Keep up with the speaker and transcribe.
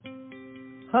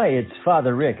Hi, it's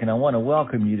Father Rick, and I want to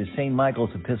welcome you to St. Michael's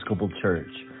Episcopal Church.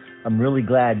 I'm really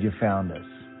glad you found us.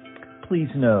 Please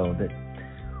know that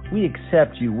we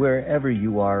accept you wherever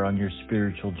you are on your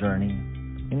spiritual journey,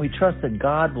 and we trust that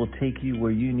God will take you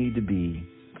where you need to be,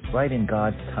 right in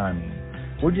God's timing.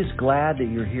 We're just glad that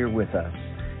you're here with us,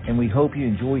 and we hope you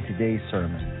enjoy today's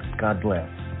sermon. God bless.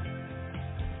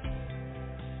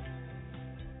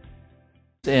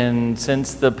 And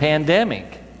since the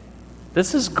pandemic,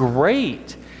 this is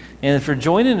great. And if you're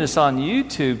joining us on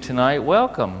YouTube tonight,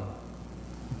 welcome.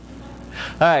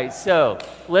 All right, so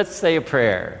let's say a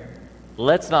prayer.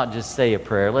 Let's not just say a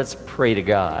prayer, let's pray to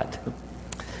God.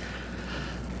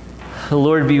 The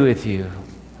Lord be with you.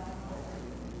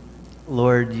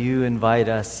 Lord, you invite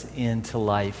us into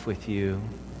life with you.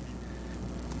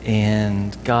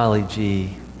 And golly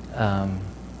gee,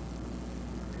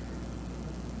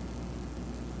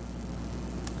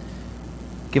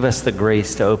 give us the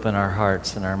grace to open our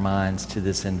hearts and our minds to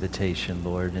this invitation,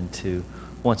 Lord, and to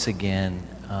once again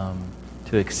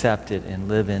to accept it and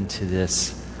live into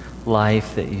this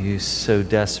life that you so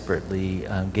desperately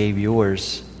gave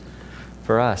yours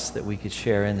for us, that we could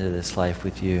share into this life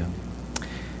with you.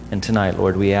 And tonight,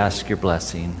 Lord, we ask your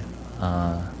blessing.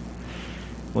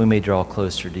 We may draw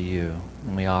closer to you,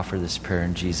 and we offer this prayer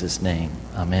in Jesus' name.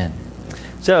 Amen.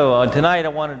 So tonight I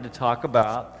wanted to talk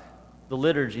about the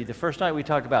liturgy. The first night we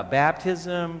talked about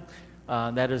baptism.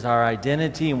 That is our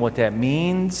identity and what that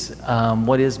means.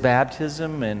 What is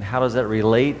baptism and how does that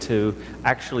relate to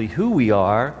actually who we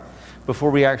are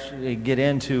before we actually get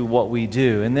into what we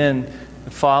do. And then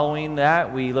following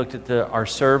that, we looked at our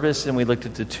service, and we looked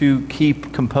at the two key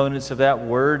components of that,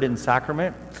 word and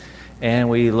sacrament. And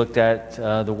we looked at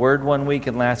the word one week,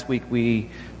 and last week we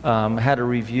had a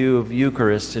review of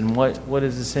Eucharist and what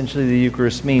is essentially the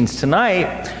Eucharist means.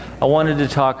 Tonight, I wanted to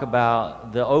talk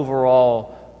about the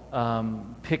overall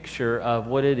picture of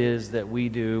what it is that we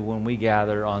do when we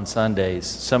gather on Sundays.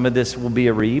 Some of this will be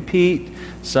a repeat.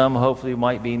 Some hopefully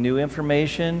might be new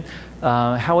information.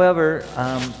 However,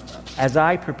 as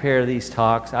I prepare these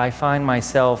talks, I find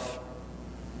myself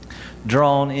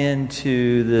drawn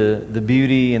into the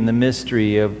beauty and the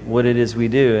mystery of what it is we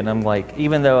do. And I'm like,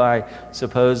 even though I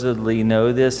supposedly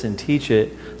know this and teach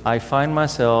it, I find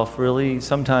myself really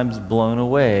sometimes blown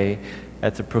away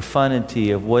at the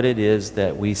profundity of what it is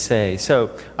that we say.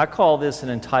 So I call this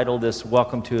and entitle this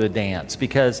Welcome to a Dance,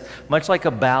 because much like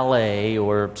a ballet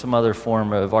or some other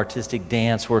form of artistic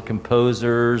dance where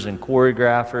composers and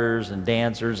choreographers and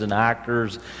dancers and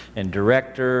actors and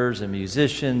directors and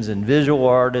musicians and visual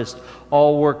artists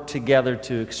all work together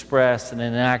to express and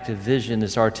enact a vision,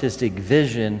 this artistic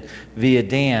vision via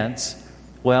dance,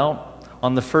 well,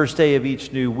 on the first day of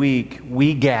each new week,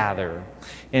 we gather.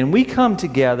 And we come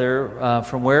together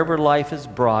from wherever life has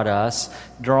brought us,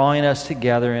 drawing us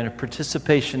together in a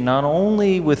participation not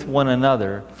only with one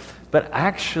another, but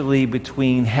actually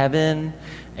between heaven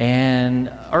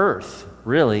and earth,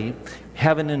 really.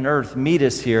 Heaven and earth meet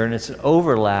us here, and it's an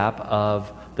overlap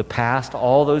of the past,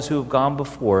 all those who have gone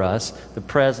before us, the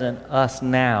present, us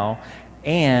now,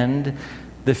 and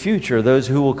the future, those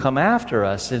who will come after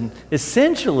us. And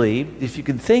essentially, if you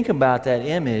can think about that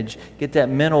image, get that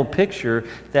mental picture,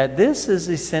 that this is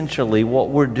essentially what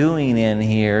we're doing in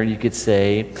here, you could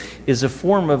say, is a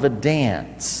form of a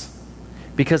dance.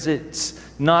 Because it's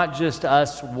not just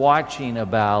us watching a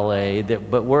ballet,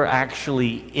 but we're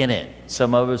actually in it.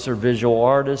 Some of us are visual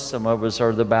artists, some of us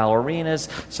are the ballerinas,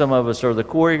 some of us are the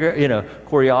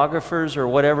choreographers or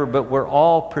whatever, but we're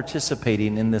all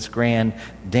participating in this grand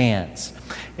dance.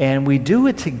 And we do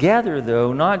it together,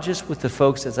 though, not just with the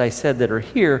folks, as I said, that are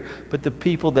here, but the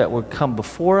people that would come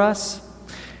before us,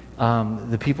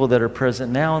 the people that are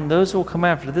present now, and those who will come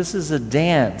after. This is a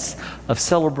dance of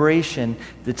celebration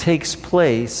that takes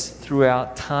place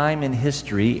throughout time and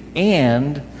history,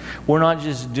 and we're not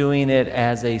just doing it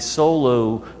as a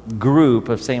solo group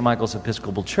of St. Michael's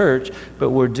Episcopal Church,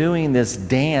 but we're doing this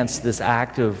dance, this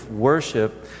act of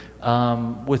worship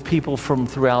with people from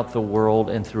throughout the world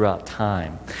and throughout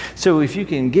time. So if you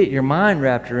can get your mind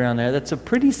wrapped around that, that's a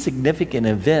pretty significant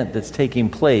event that's taking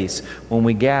place when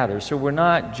we gather. So we're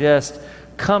not just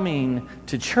coming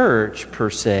to church,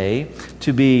 per se,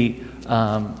 to be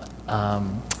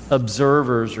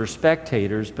observers or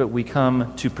spectators, but we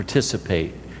come to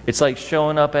participate. It's like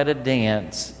showing up at a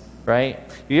dance, right?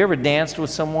 You ever danced with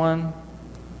someone?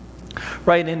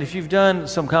 Right, and if you've done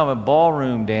some kind of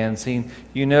ballroom dancing,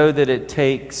 you know that it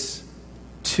takes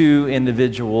two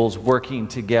individuals working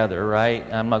together, right?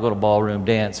 I'm not going to ballroom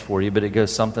dance for you, but it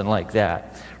goes something like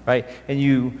that, right?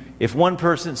 And if one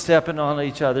person's stepping on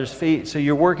each other's feet, so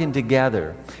you're working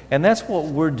together. And that's what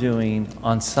we're doing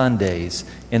on Sundays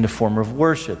in the form of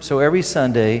worship. So every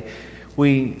Sunday,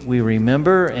 we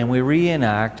remember and we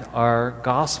reenact our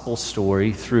gospel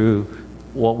story through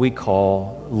what we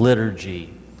call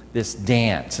liturgy, this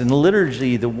dance. And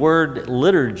liturgy, the word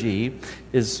liturgy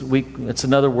it's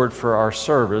another word for our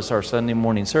service, our Sunday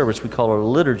morning service. We call it a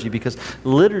liturgy because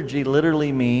liturgy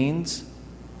literally means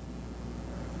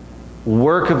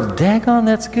work of, daggone,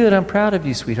 that's good. I'm proud of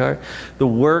you, sweetheart. The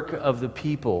work of the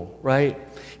people, right?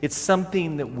 It's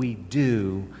something that we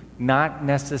do, not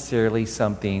necessarily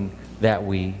something that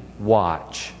we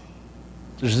watch.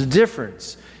 There's a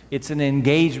difference. It's an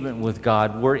engagement with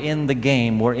God. We're in the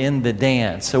game. We're in the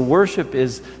dance. So worship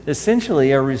is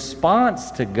essentially a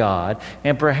response to God.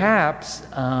 And perhaps,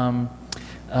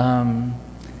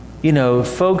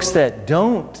 folks that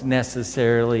don't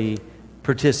necessarily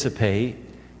participate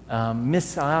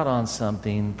miss out on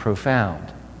something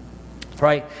profound.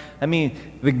 Right? I mean,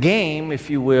 the game, if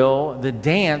you will, the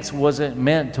dance wasn't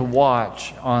meant to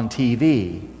watch on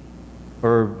TV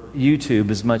or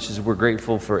YouTube, as much as we're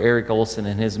grateful for Eric Olson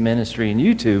and his ministry in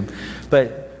YouTube,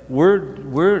 but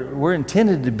we're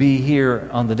intended to be here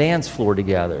on the dance floor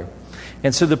together.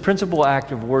 And so the principal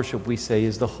act of worship, we say,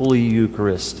 is the Holy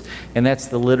Eucharist. And that's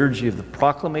the liturgy of the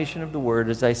proclamation of the Word,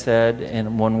 as I said,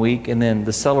 in 1 week, and then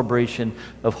the celebration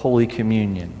of Holy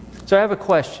Communion. So I have a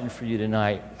question for you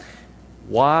tonight.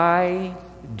 Why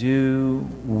do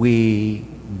we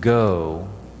go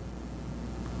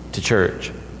to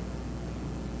church?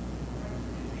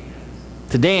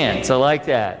 To dance. I like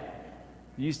that.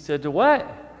 You said to what?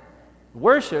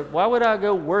 Worship. Why would I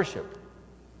go worship?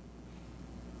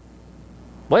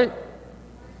 What?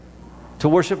 To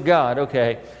worship God.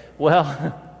 Okay.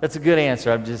 Well, that's a good answer.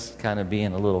 I'm just kind of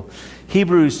being a little...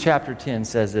 Hebrews chapter 10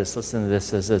 says this. Listen to this.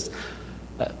 Says this.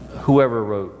 Whoever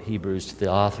wrote Hebrews,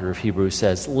 the author of Hebrews,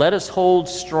 says, "Let us hold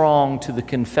strong to the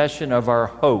confession of our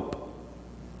hope,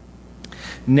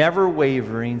 never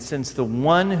wavering, since the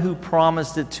one who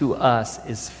promised it to us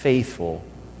is faithful.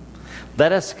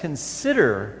 Let us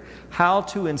consider how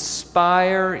to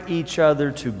inspire each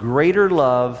other to greater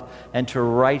love and to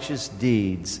righteous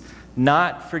deeds,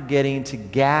 not forgetting to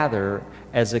gather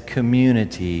as a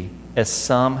community, as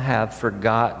some have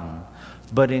forgotten,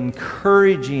 but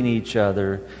encouraging each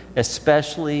other,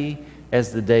 especially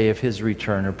as the day of his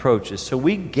return approaches." So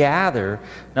we gather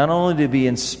not only to be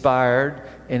inspired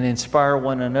and inspire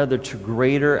one another to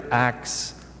greater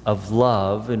acts of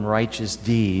love and righteous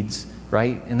deeds,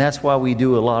 right? And that's why we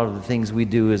do a lot of the things we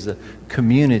do as a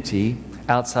community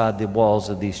outside the walls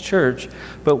of these church,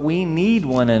 but we need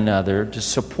one another to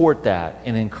support that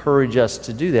and encourage us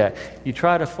to do that. You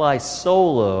try to fly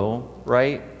solo,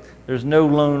 right? There's no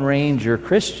Lone Ranger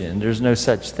Christian. There's no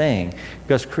such thing,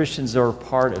 because Christians are a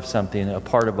part of something, a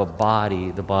part of a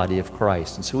body, the body of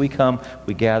Christ. And so we come,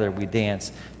 we gather, we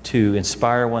dance to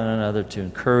inspire one another, to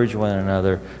encourage one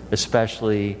another,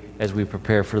 especially as we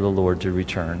prepare for the Lord to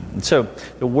return. And so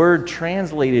the word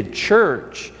translated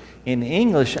church in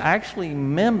English actually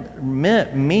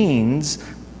means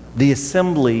the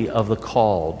assembly of the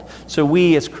called. So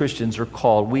we as Christians are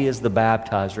called. We as the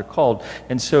baptized are called.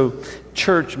 And so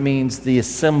church means the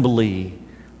assembly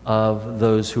of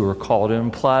those who are called. It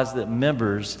implies that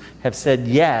members have said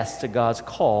yes to God's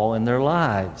call in their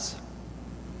lives.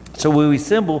 So we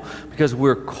assemble because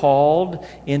we're called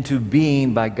into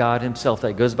being by God himself.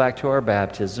 That goes back to our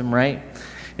baptism, right?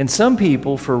 And some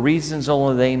people, for reasons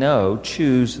only they know,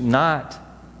 choose not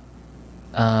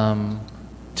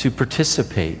to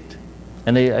participate,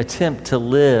 and they attempt to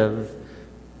live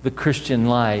the Christian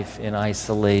life in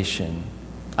isolation.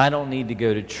 I don't need to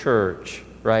go to church,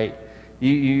 right?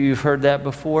 You've heard that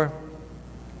before?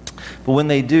 But when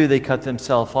they do, they cut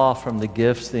themselves off from the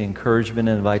gifts, the encouragement,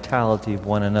 and the vitality of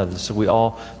one another. So we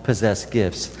all possess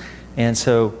gifts. And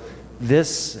so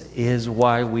this is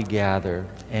why we gather,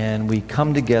 and we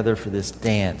come together for this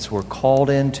dance. We're called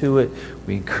into it.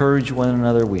 We encourage one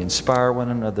another. We inspire one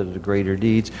another to greater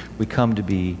deeds. We come to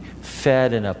be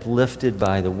fed and uplifted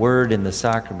by the Word and the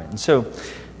sacrament. And so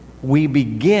we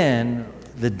begin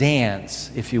the dance,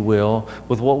 if you will,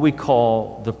 with what we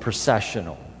call the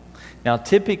processional. Now,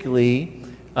 typically,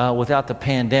 without the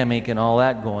pandemic and all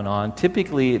that going on,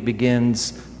 typically it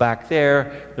begins back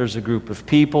there. There's a group of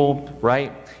people,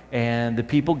 right? And the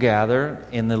people gather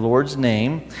in the Lord's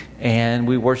name, and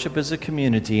we worship as a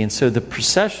community. And so the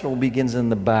processional begins in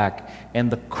the back,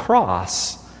 and the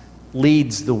cross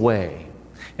leads the way.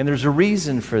 And there's a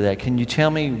reason for that. Can you tell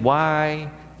me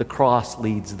why the cross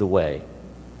leads the way?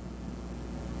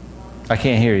 I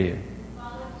can't hear you.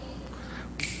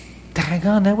 hang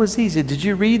on, that was easy. Did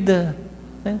you read the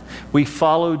thing? We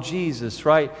follow Jesus,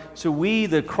 right? So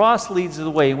the cross leads the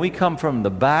way, and we come from the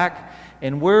back.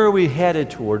 And where are we headed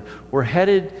toward? We're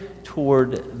headed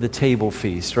toward the table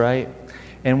feast, right?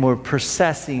 And we're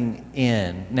processing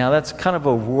in. Now, that's kind of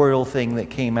a royal thing that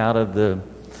came out of the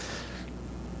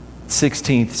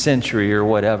 16th century or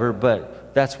whatever,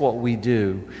 but that's what we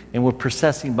do. And we're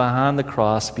processing behind the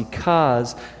cross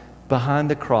because behind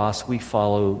the cross we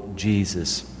follow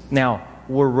Jesus. Now,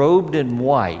 we're robed in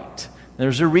white.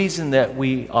 There's a reason that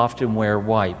we often wear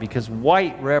white, because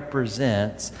white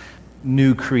represents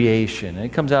new creation. And it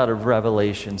comes out of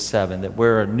Revelation 7 that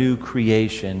we're a new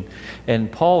creation.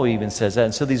 And Paul even says that.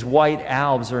 And so these white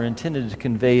albs are intended to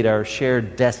convey our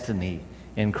shared destiny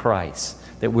in Christ,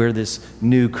 that we're this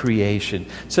new creation.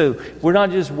 So we're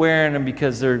not just wearing them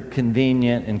because they're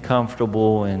convenient and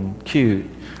comfortable and cute,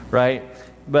 right?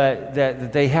 But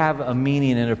that they have a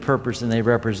meaning and a purpose, and they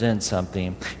represent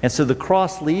something. And so the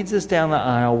cross leads us down the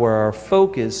aisle where our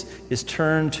focus is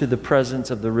turned to the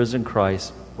presence of the risen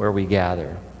Christ, where we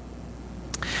gather.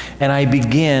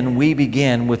 And we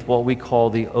begin with what we call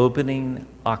the opening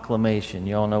acclamation.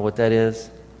 You all know what that is?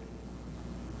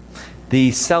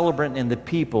 The celebrant and the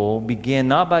people begin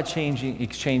not by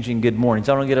exchanging good mornings.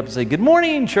 I don't get up and say, "Good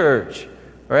morning, church,"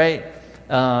 right?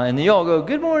 And you all go,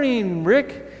 "Good morning,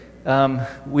 Rick."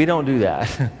 We don't do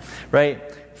that, right?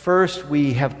 First,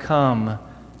 we have come,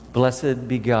 blessed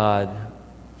be God,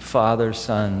 Father,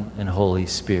 Son, and Holy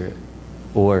Spirit,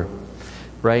 or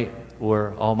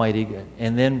Almighty God.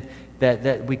 And then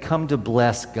that we come to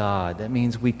bless God. That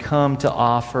means we come to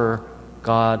offer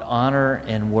God honor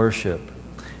and worship.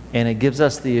 And it gives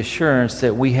us the assurance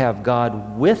that we have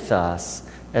God with us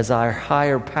as our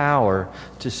higher power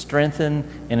to strengthen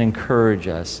and encourage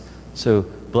us. So,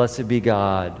 blessed be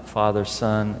God, Father,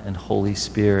 Son, and Holy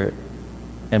Spirit.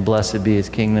 And blessed be His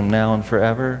kingdom now and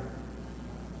forever.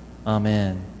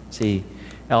 Amen. See,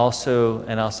 also,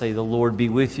 and I'll say, the Lord be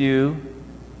with you.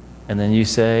 And then you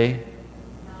say,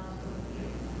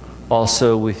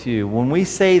 also with you. When we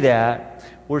say that,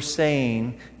 we're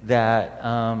saying that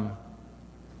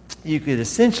you could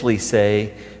essentially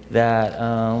say that,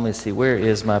 let me see, where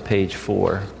is my page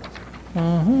 4?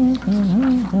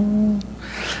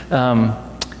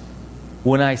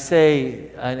 When I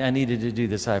say, I needed to do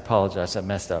this, I apologize, I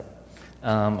messed up.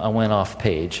 I went off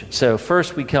page. So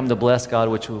first we come to bless God,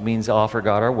 which means offer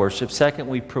God our worship. Second,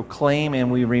 we proclaim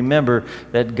and we remember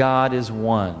that God is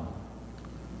one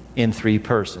in three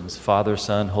persons. Father,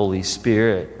 Son, Holy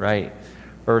Spirit, right?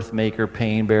 Earth maker,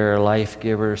 pain bearer, life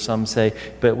giver, some say.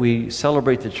 But we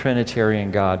celebrate the Trinitarian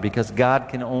God because God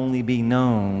can only be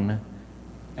known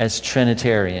as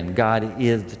Trinitarian.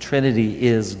 The Trinity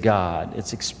is God.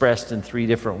 It's expressed in three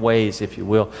different ways, if you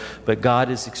will. But God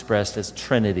is expressed as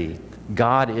Trinity.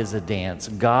 God is a dance.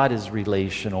 God is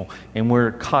relational. And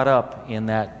we're caught up in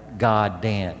that God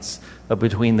dance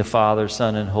between the Father,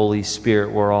 Son, and Holy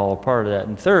Spirit. We're all a part of that.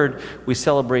 And third, we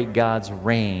celebrate God's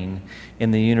reign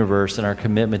in the universe and our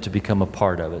commitment to become a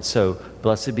part of it. So,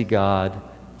 blessed be God,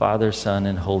 Father, Son,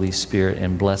 and Holy Spirit,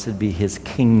 and blessed be His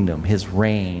kingdom, His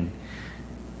reign,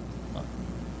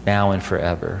 now and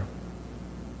forever.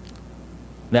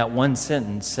 That one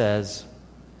sentence says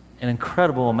an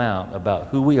incredible amount about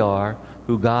who we are,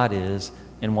 who God is,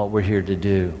 and what we're here to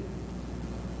do.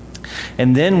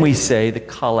 And then we say the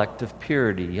collective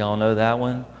purity. Y'all know that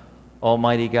one?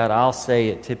 Almighty God, I'll say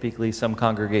it typically, some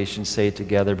congregations say it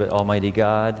together, but Almighty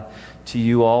God, to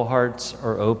you all hearts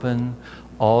are open,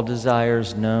 all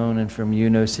desires known, and from you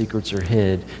no secrets are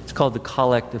hid. It's called the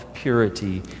collective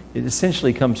purity. It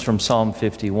essentially comes from Psalm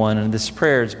 51, and this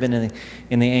prayer has been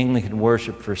in the Anglican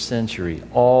worship for centuries.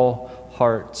 All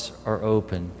hearts are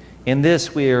open. In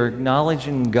this, we are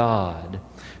acknowledging God,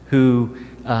 who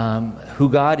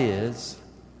God is,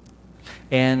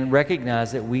 and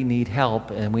recognize that we need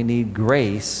help and we need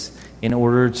grace in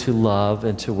order to love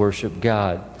and to worship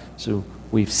God. So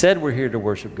we've said we're here to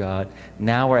worship God.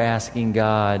 Now we're asking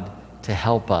God to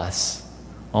help us.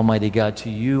 Almighty God, to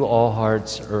you all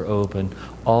hearts are open,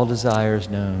 all desires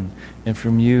known, and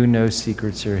from you no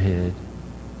secrets are hid.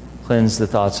 Cleanse the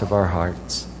thoughts of our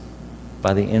hearts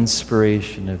by the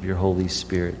inspiration of your Holy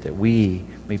Spirit, that we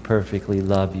may perfectly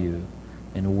love you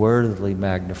and worthily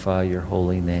magnify your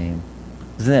holy name.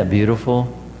 Isn't that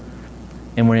beautiful?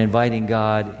 And we're inviting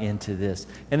God into this.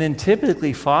 And then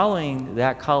typically following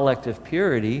that collective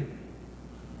purity,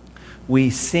 we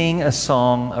sing a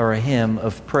song or a hymn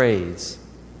of praise.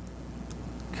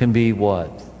 Can be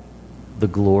what? The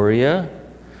Gloria.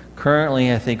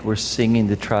 Currently, I think we're singing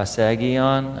the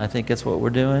Trisagion. I think that's what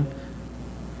we're doing.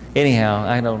 Anyhow,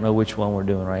 I don't know which one we're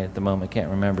doing right at the moment.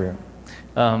 Can't remember.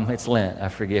 It's Lent. I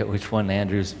forget which one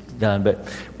Andrew's done, but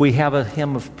we have a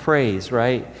hymn of praise,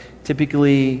 right?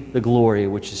 Typically the Gloria,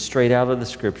 which is straight out of the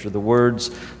Scripture, the words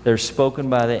that are spoken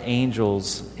by the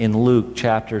angels in Luke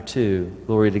chapter 2.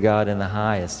 Glory to God in the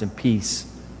highest and peace,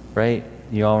 right?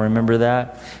 You all remember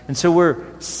that? And so we're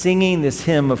singing this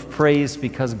hymn of praise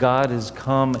because God has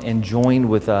come and joined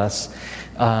with us.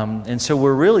 And so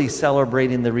we're really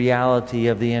celebrating the reality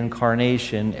of the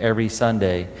incarnation every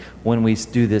Sunday when we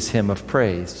do this hymn of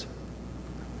praise.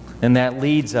 And that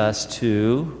leads us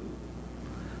to,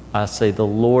 I say, the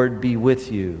Lord be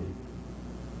with you.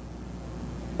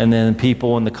 And then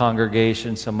people in the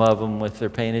congregation, some of them, if they're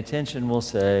paying attention, will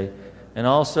say, and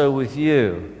also with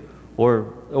you.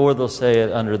 Or they'll say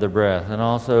it under their breath, and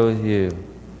also with you.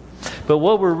 But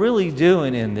what we're really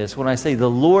doing in this, when I say the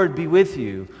Lord be with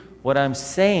you, what I'm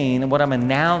saying and what I'm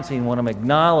announcing, what I'm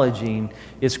acknowledging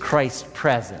is Christ's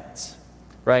presence,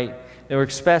 right? We're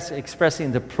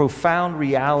expressing the profound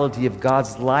reality of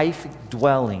God's life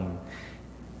dwelling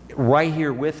right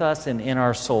here with us and in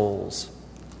our souls.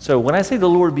 So when I say the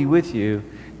Lord be with you,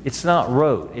 it's not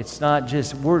rote. It's not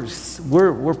just,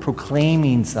 we're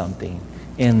proclaiming something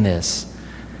in this.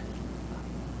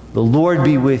 The Lord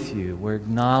be with you. We're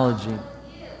acknowledging.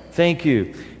 Thank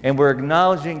you. And we're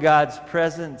acknowledging God's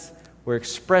presence. We're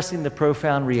expressing the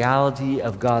profound reality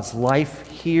of God's life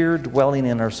here dwelling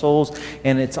in our souls.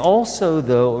 And it's also,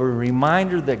 though, a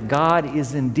reminder that God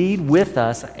is indeed with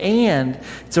us. And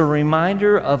it's a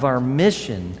reminder of our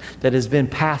mission that has been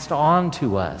passed on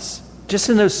to us. Just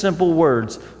in those simple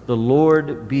words, the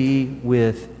Lord be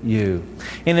with you.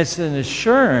 And it's an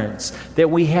assurance that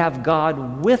we have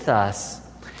God with us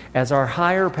as our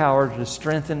higher power to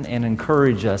strengthen and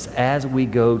encourage us as we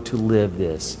go to live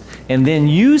this. And then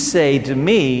you say to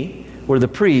me, or the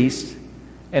priest,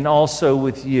 and also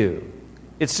with you.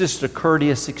 It's just a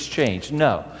courteous exchange.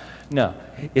 No,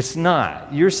 it's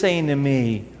not. You're saying to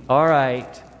me, all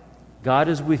right, God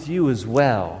is with you as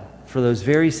well for those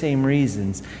very same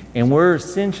reasons. And we're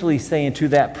essentially saying to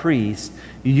that priest,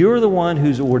 you're the one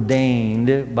who's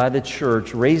ordained by the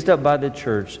church, raised up by the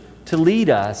church, to lead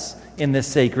us in this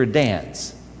sacred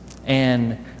dance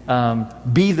and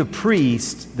be the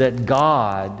priest that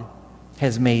God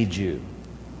has made you.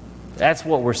 That's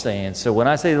what we're saying. So when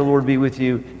I say the Lord be with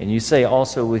you and you say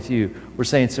also with you, we're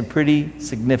saying some pretty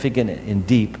significant and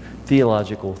deep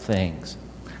theological things.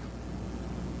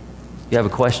 You have a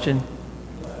question?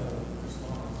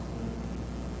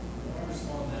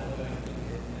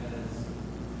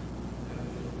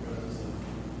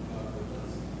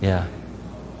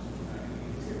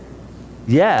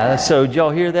 Yeah, so did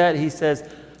y'all hear that? He says,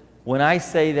 when I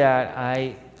say that,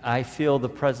 I feel the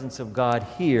presence of God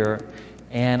here,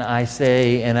 and I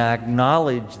say, and I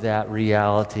acknowledge that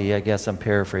reality. I guess I'm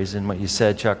paraphrasing what you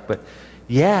said, Chuck, but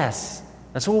yes,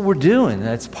 that's what we're doing.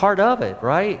 That's part of it,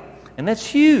 right? And that's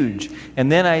huge.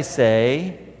 And then I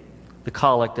say, the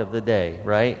collect of the day,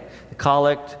 right? The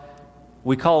collect,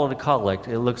 we call it a collect.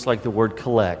 It looks like the word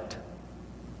collect.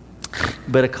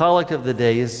 But a collect of the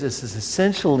day is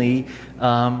essentially,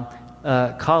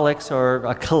 collects are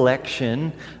a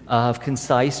collection of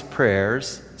concise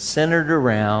prayers centered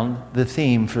around the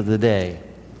theme for the day.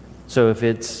 So if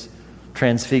it's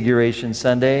Transfiguration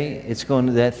Sunday, it's going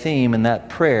to that theme, and that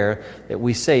prayer that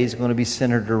we say is going to be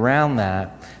centered around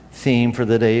that theme for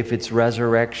the day. If it's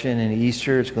resurrection and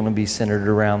Easter, it's going to be centered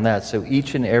around that. So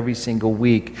each and every single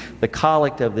week, the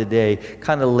collect of the day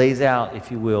kind of lays out, if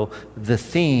you will, the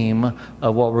theme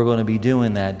of what we're going to be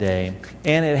doing that day.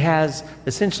 And it has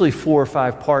essentially 4 or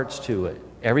 5 parts to it.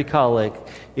 Every collect,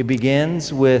 it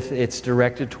begins with, it's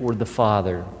directed toward the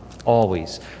Father,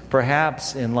 always.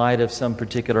 Perhaps in light of some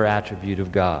particular attribute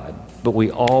of God. But we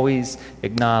always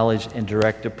acknowledge and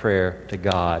direct a prayer to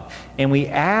God. And we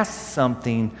ask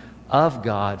something of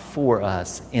God for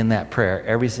us in that prayer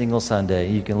every single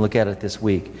Sunday. You can look at it this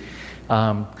week.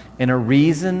 And a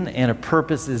reason and a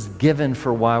purpose is given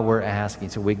for why we're asking.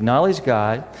 So we acknowledge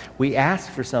God, we ask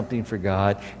for something for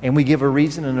God, and we give a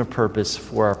reason and a purpose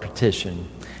for our petition.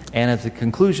 And at the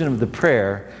conclusion of the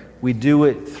prayer, we do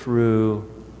it through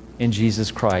in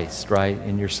Jesus Christ, right?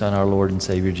 In your Son, our Lord and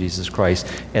Savior, Jesus Christ,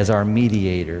 as our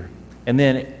mediator. And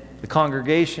then the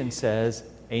congregation says,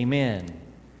 Amen.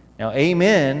 Now,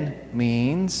 Amen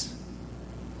means,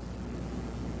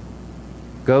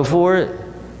 go for it,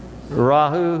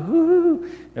 Rahu,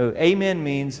 hoo-hoo. No, Amen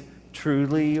means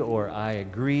truly, or I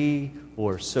agree,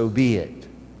 or so be it.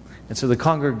 And so the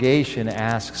congregation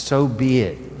asks, so be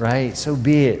it, right? So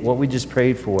be it, what we just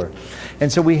prayed for. And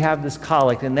so we have this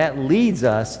collect, and that leads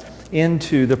us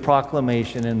into the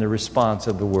proclamation and the response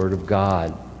of the Word of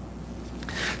God.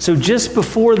 So just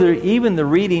before even the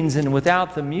readings and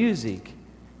without the music,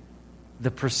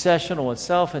 the processional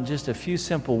itself and just a few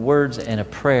simple words and a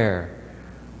prayer,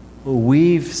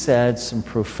 we've said some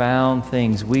profound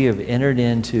things. We have entered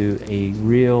into a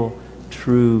real,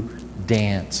 true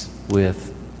dance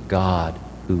with God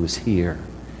who is here.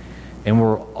 And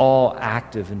we're all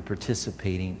active in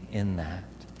participating in that.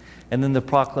 And then the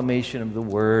proclamation of the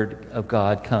Word of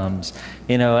God comes.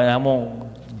 And I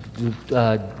won't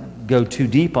go too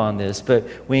deep on this, but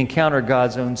we encounter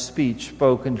God's own speech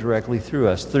spoken directly through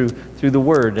us, through the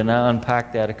Word. And I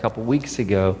unpacked that a couple weeks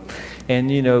ago.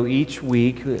 And, each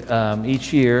week,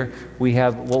 each year, we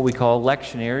have what we call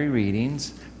lectionary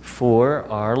readings for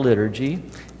our liturgy.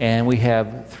 And we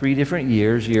have 3 different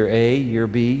years, year A, year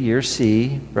B, year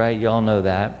C, right? Y'all know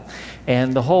that.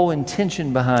 And the whole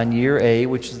intention behind year A,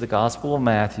 which is the Gospel of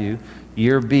Matthew,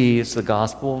 year B is the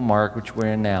Gospel of Mark, which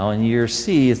we're in now, and year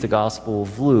C is the Gospel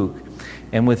of Luke.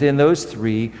 And within those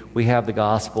 3, we have the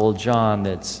Gospel of John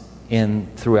that's in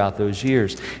throughout those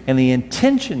years. And the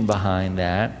intention behind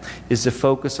that is to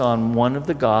focus on one of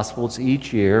the Gospels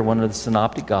each year, one of the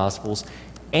Synoptic Gospels,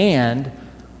 and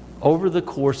over the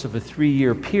course of a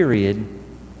 3-year period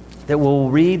that we'll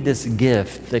read this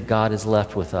gift that God has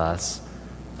left with us,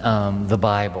 the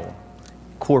Bible,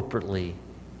 corporately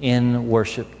in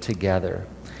worship together.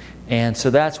 And so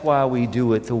that's why we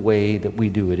do it the way that we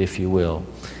do it, if you will.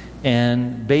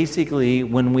 And basically,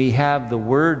 when we have the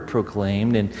Word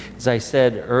proclaimed, and as I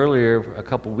said earlier a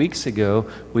couple weeks ago,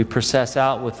 we process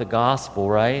out with the gospel,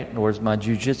 right? Or as my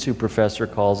jiu-jitsu professor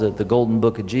calls it, the golden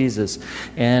book of Jesus.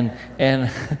 But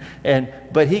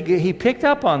he picked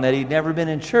up on that. He'd never been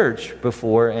in church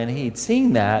before, and he'd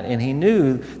seen that, and he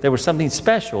knew there was something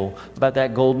special about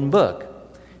that golden book.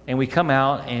 And we come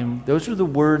out, and those are the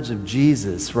words of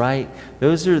Jesus, right?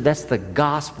 That's the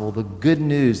gospel, the good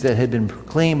news that had been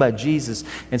proclaimed by Jesus.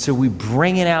 And so we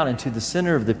bring it out into the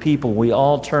center of the people. We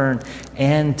all turn,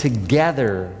 and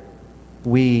together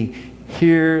we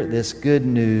hear this good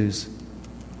news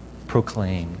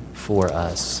proclaimed for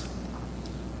us.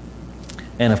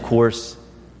 And of course,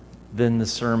 then the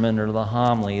sermon or the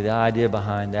homily, the idea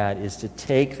behind that is to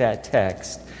take that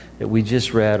text that we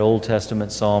just read, Old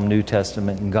Testament, Psalm, New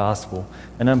Testament, and Gospel,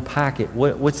 and unpack it.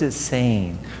 What's it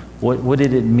saying? What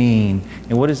did it mean?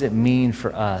 And what does it mean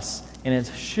for us? And it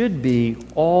should be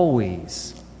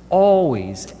always,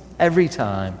 every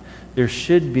time, there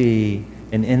should be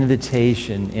an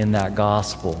invitation in that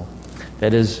Gospel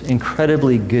that is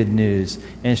incredibly good news,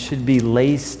 and it should be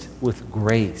laced with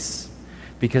grace,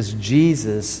 because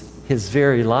Jesus, his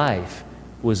very life,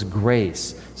 was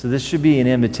grace. So this should be an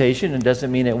invitation. It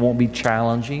doesn't mean it won't be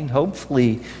challenging.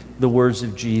 Hopefully the words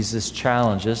of Jesus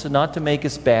challenge us, and not to make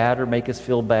us bad or make us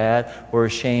feel bad or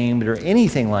ashamed or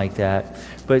anything like that,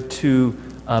 but to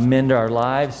mend our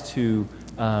lives, to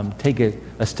take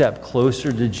a step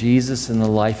closer to Jesus and the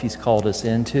life he's called us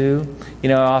into.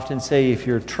 I often say, if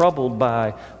you're troubled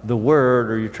by the word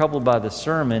or you're troubled by the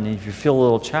sermon, and if you feel a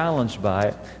little challenged by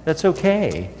it, that's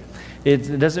okay.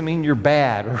 It doesn't mean you're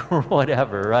bad or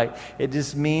whatever, right? It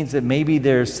just means that maybe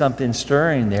there's something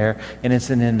stirring there, and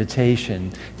it's an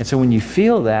invitation. And so when you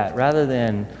feel that, rather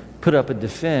than put up a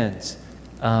defense,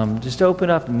 just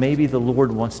open up, and maybe the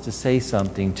Lord wants to say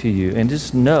something to you. And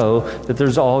just know that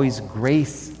there's always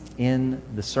grace in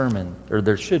the sermon, or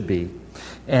there should be,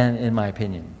 and in my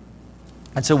opinion.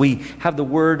 And so we have the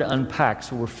Word unpacked,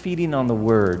 so we're feeding on the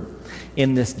Word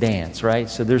in this dance, right?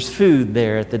 So there's food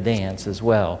there at the dance as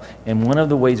well. And one of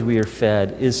the ways we are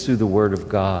fed is through the Word of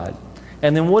God.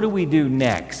 And then what do we do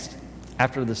next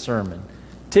after the sermon?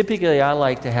 Typically, I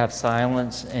like to have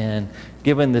silence, and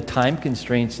given the time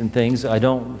constraints and things, I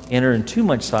don't enter in too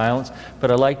much silence, but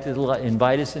I like to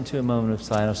invite us into a moment of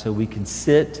silence so we can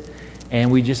sit, and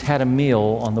we just had a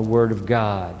meal on the Word of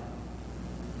God.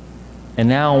 And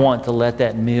now I want to let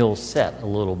that meal set a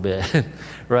little bit,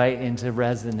 right? And to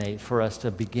resonate, for us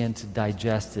to begin to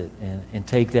digest it and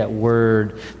take that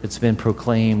word that's been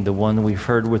proclaimed, the one that we've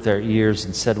heard with our ears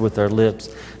and said with our lips,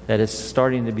 that it's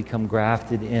starting to become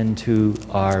grafted into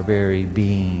our very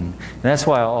being. And that's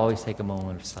why I always take a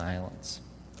moment of silence,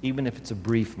 even if it's a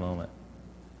brief moment.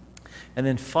 And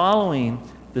then following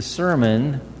the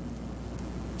sermon,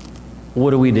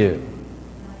 what do?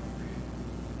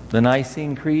 The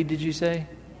Nicene Creed, did you say?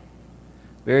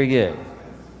 Very good.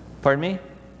 Pardon me?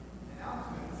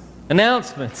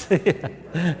 Announcements.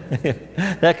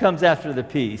 That comes after the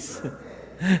peace.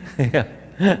 Yeah.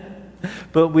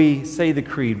 But we say the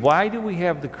creed. Why do we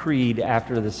have the creed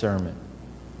after the sermon?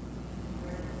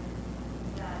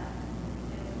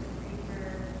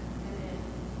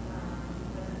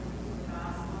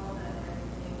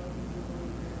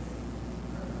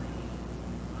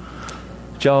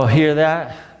 Did y'all hear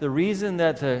that? The reason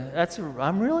that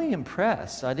I'm really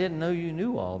impressed. I didn't know you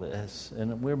knew all this,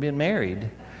 and we're being married.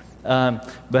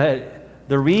 But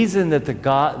the reason that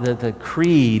the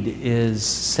creed is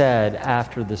said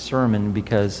after the sermon,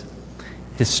 because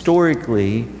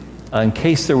historically, in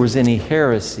case there was any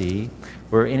heresy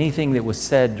or anything that was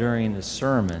said during the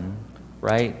sermon,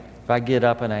 right? If I get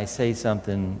up and I say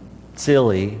something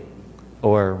silly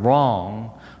or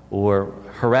wrong or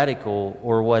heretical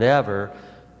or whatever,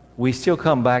 we still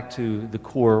come back to the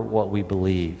core what we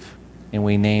believe, and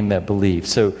we name that belief.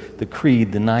 So the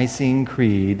creed, the Nicene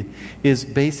Creed, is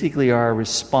basically our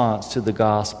response to the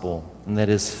gospel, and that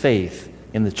is faith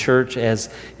in the church as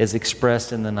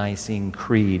expressed in the Nicene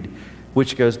Creed,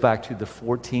 which goes back to the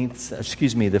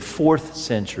 4th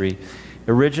century.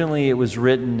 Originally, it was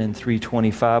written in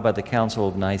 325 by the Council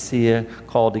of Nicaea,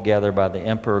 called together by the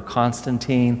Emperor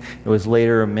Constantine. It was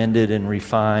later amended and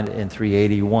refined in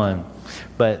 381.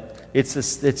 But it's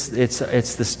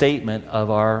the statement of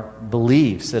our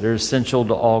beliefs that are essential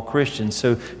to all Christians.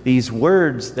 So these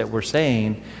words that we're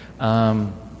saying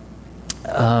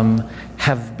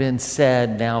have been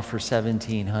said now for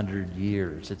 1,700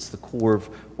 years. It's the core of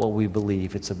what we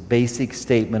believe. It's a basic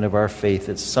statement of our faith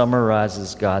that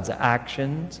summarizes God's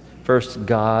actions. First,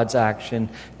 God's action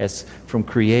as from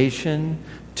creation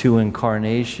to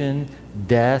incarnation,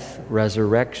 death,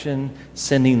 resurrection,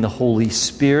 sending the Holy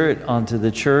Spirit onto the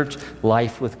church,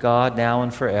 life with God now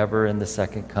and forever, in the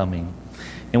second coming.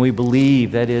 And we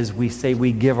believe, that is, we say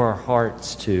we give our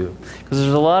hearts to. Because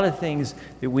there's a lot of things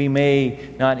that we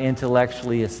may not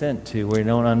intellectually assent to, we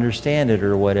don't understand it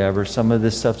or whatever. Some of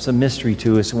this stuff's a mystery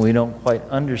to us and we don't quite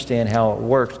understand how it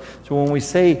works. So when we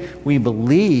say we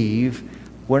believe,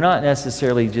 we're not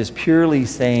necessarily just purely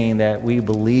saying that we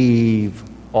believe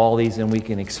all these and we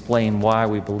can explain why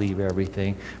we believe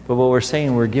everything. But what we're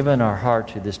saying, we're giving our heart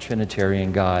to this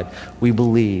Trinitarian God. We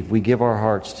believe, we give our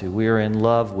hearts to. We are in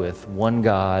love with one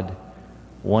God,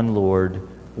 one Lord,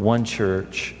 one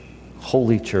church,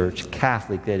 holy church,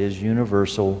 Catholic, that is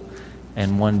universal,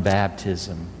 and one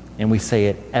baptism. And we say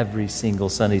it every single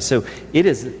Sunday. So it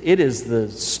is the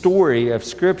story of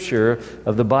Scripture,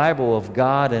 of the Bible, of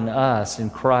God and us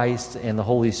and Christ and the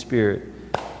Holy Spirit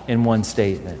in one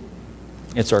statement.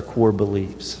 It's our core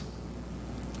beliefs.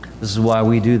 This is why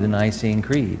we do the Nicene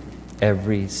Creed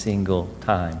every single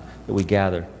time that we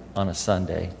gather on a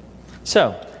Sunday.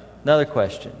 So, another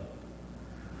question.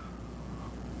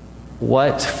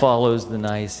 What follows the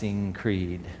Nicene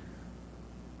Creed?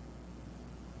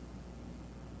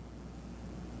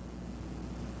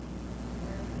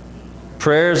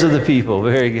 Prayers of the people.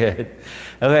 Very good.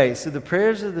 Okay, so the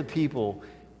prayers of the people.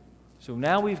 So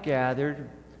now we've gathered.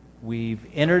 We've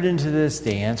entered into this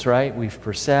dance, right? We've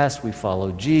processed, we've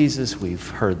followed Jesus, we've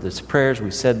heard these prayers,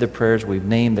 we've said the prayers, we've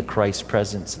named the Christ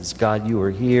presence as God, you are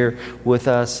here with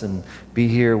us and be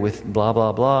here with blah,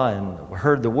 blah, blah, and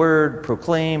heard the word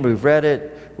proclaimed, we've read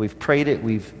it, we've prayed it,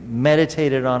 we've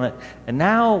meditated on it, and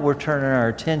now we're turning our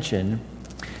attention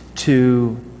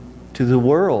to the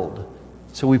world.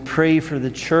 So we pray for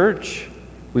the church,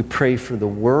 we pray for the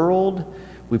world,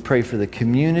 we pray for the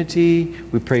community.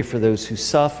 We pray for those who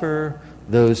suffer,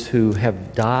 those who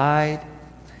have died.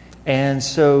 And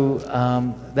so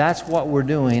that's what we're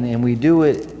doing, and we do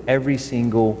it every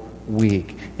single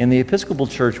week. In the Episcopal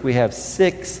Church, we have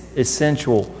 6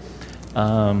 essential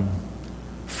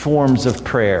forms of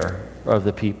prayer, of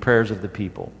the prayers of the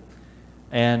people.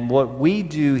 And what we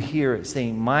do here at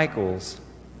St. Michael's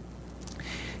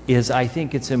is, I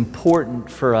think it's important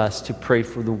for us to pray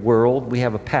for the world. We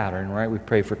have a pattern, right? We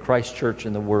pray for Christ Church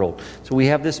in the world. So we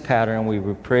have this pattern. We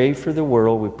pray for the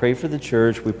world. We pray for the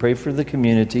church. We pray for the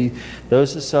community,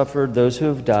 those who suffered, those who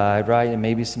have died, right? And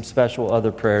maybe some special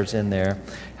other prayers in there.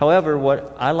 However,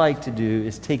 what I like to do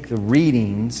is take the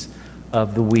readings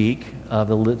of the week,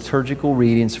 the liturgical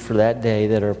readings for that day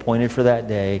that are appointed for that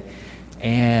day,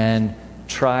 and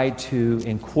try to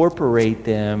incorporate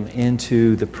them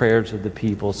into the prayers of the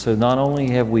people. So not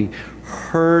only have we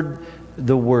heard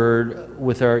the word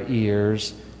with our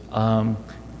ears,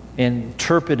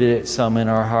 interpreted it some in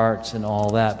our hearts and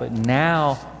all that, but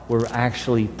now we're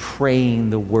actually praying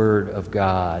the word of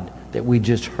God that we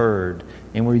just heard,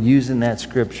 and we're using that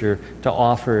scripture to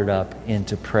offer it up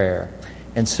into prayer.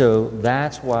 And so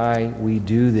that's why we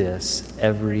do this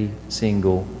every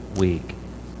single week.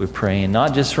 We're praying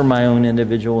not just for my own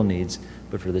individual needs,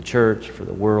 but for the church, for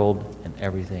the world, and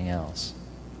everything else.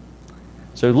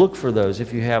 So look for those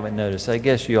if you haven't noticed. I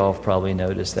guess you all have probably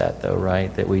noticed that, though,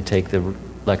 right? That we take the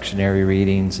lectionary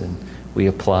readings and we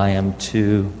apply them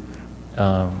to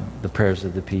the prayers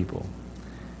of the people.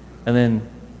 And then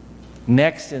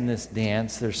Next in this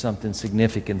dance, there's something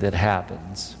significant that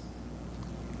happens.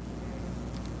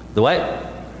 The what?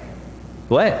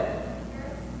 What?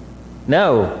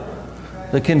 No.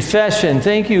 The confession.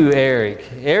 Thank you, Eric.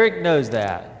 Eric knows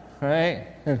that, right?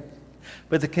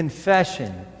 But the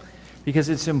confession, because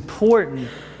it's important,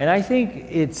 and I think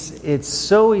it's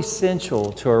so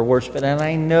essential to our worship. And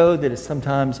I know that it's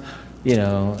sometimes,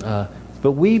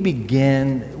 but we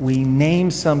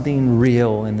name something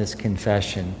real in this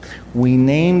confession. We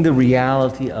name the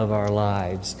reality of our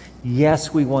lives.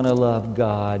 Yes, we want to love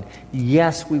God.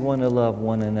 Yes, we want to love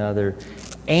one another.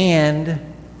 And,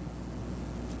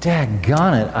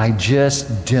 daggone it, I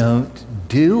just don't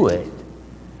do it.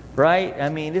 Right? I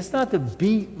mean, it's not to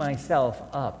beat myself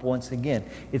up once again.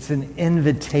 It's an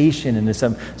invitation into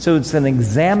something. So it's an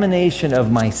examination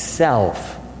of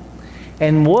myself.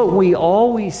 And what we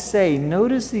always say,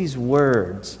 notice these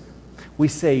words. We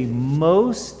say,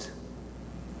 most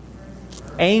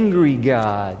angry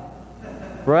God.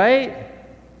 Right?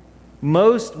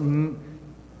 Most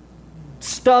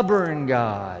stubborn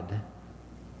God.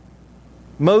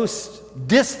 Most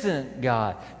distant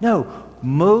God. No,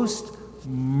 most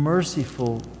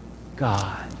merciful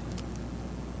God.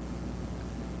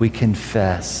 We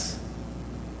confess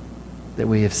that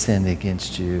we have sinned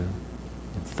against you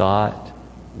in thought,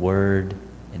 word,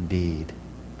 and deed.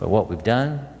 By what we've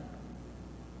done,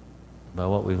 by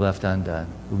what we've left undone.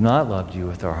 We've not loved you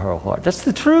with our whole heart. That's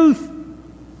the truth.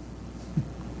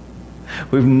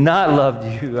 We've not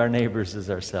loved you, our neighbors, as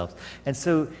ourselves. And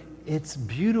so it's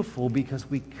beautiful because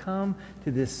we come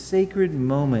to this sacred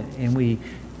moment and we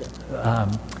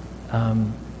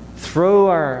throw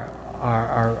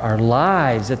our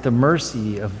lives at the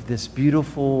mercy of this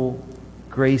beautiful,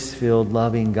 grace-filled,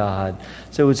 loving God.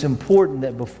 So it's important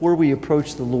that before we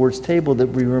approach the Lord's table that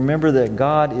we remember that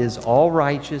God is all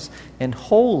righteous and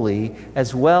holy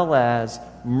as well as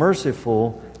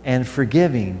merciful and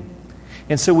forgiving.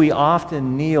 And so we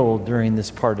often kneel during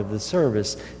this part of the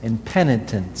service in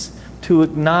penitence to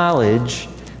acknowledge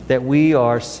that we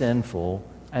are sinful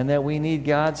and that we need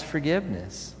God's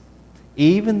forgiveness.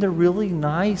 Even the really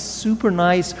nice, super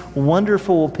nice,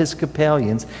 wonderful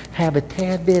Episcopalians have a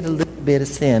little bit of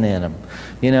sin in them,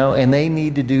 and they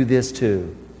need to do this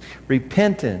too.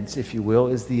 Repentance, if you will,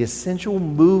 is the essential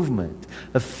movement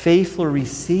of faithfully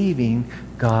receiving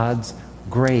God's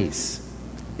grace.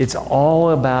 It's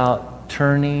all about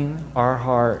turning our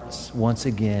hearts once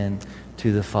again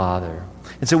to the Father.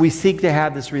 And so we seek to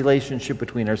have this relationship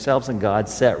between ourselves and God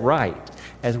set right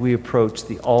as we approach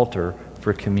the altar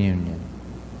for communion.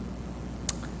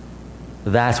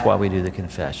 That's why we do the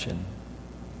confession.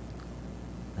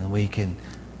 And we can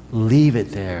leave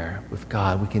it there with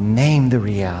God. We can name the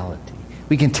reality.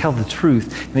 We can tell the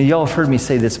truth. Now, y'all have heard me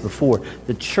say this before.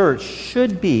 The church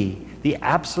should be the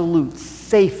absolute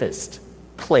safest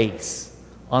place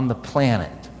on the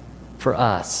planet for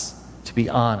us to be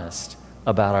honest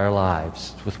about our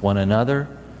lives with one another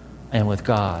and with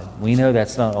God. We know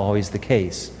that's not always the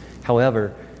case.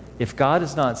 However, if God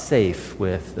is not safe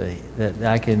with that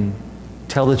I can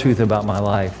tell the truth about my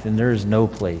life, then there is no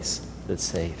place that's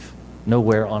safe.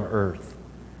 Nowhere on earth.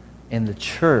 And the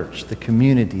church, the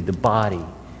community, the body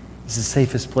is the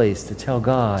safest place to tell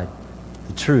God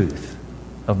the truth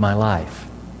of my life.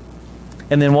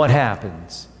 And then what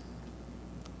happens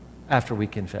after we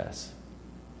confess?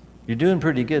 You're doing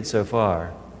pretty good so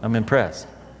far. I'm impressed.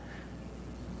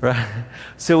 Right?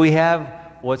 So we have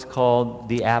what's called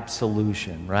the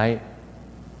absolution, right?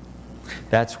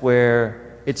 That's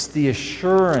where it's the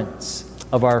assurance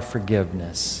of our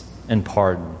forgiveness and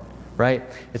pardon, right?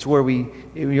 It's where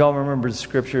we all remember the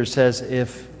scripture says,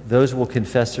 if those will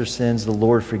confess their sins, the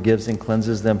Lord forgives and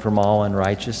cleanses them from all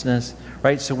unrighteousness,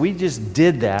 right? So we just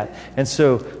did that. And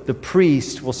so the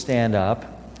priest will stand up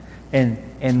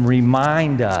and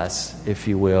remind us, if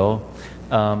you will,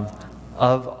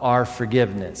 of our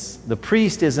forgiveness. The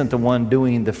priest isn't the one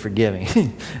doing the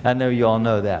forgiving. I know you all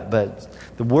know that, but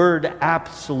the word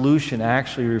absolution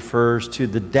actually refers to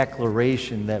the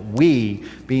declaration that we,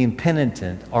 being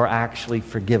penitent, are actually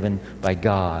forgiven by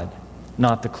God,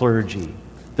 not the clergy.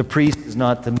 The priest is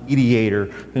not the mediator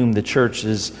whom the church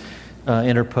is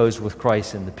interposed with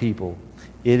Christ and the people.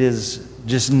 It is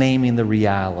just naming the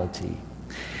reality.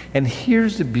 And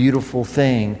here's the beautiful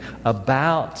thing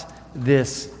about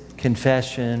this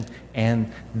confession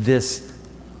and this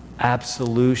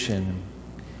absolution.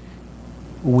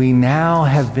 We now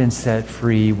have been set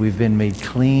free. We've been made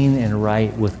clean and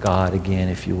right with God again,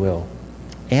 if you will,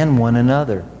 and one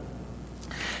another.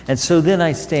 And so then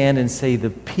I stand and say, the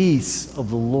peace of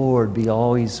the Lord be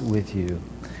always with you.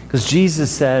 Because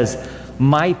Jesus says,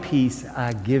 my peace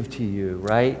I give to you,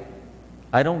 right?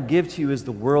 I don't give to you as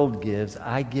the world gives.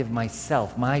 I give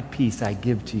myself. My peace I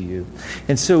give to you.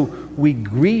 And so we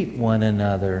greet one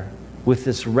another with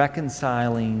this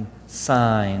reconciling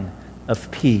sign of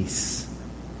peace.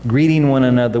 Greeting one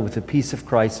another with the peace of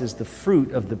Christ is the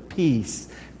fruit of the peace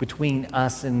between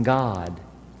us and God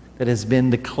that has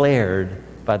been declared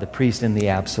by the priest in the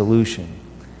absolution.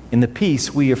 In the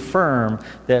peace, we affirm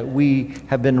that we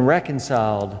have been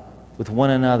reconciled with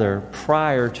one another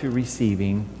prior to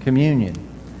receiving communion.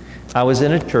 I was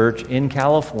in a church in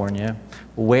California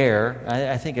where,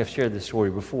 I think I've shared this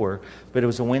story before, but it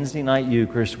was a Wednesday night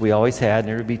Eucharist we always had, and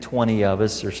there would be 20 of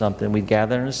us or something. We'd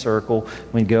gather in a circle,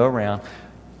 we'd go around.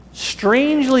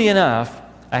 Strangely enough,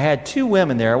 I had two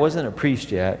women there. I wasn't a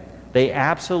priest yet. They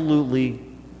absolutely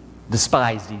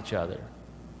despised each other.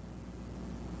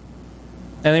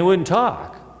 And they wouldn't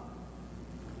talk.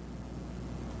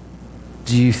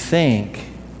 Do you think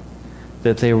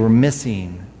that they were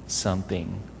missing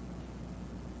something?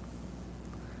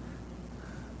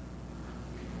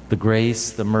 The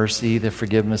grace, the mercy, the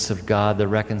forgiveness of God, the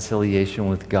reconciliation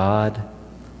with God.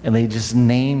 And they just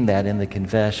named that in the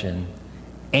confession.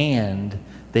 And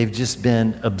they've just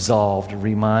been absolved,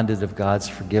 reminded of God's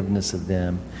forgiveness of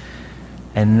them.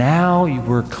 And now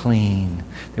we're clean,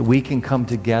 that we can come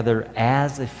together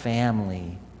as a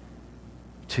family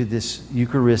to this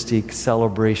Eucharistic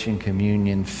celebration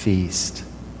communion feast.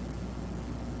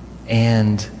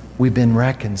 And we've been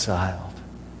reconciled.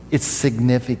 It's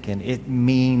significant. It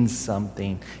means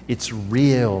something. It's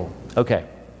real. Okay.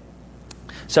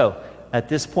 So, at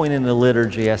this point in the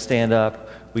liturgy, I stand up,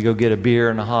 we go get a beer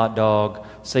and a hot dog,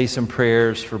 say some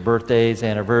prayers for birthdays,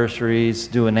 anniversaries,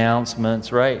 do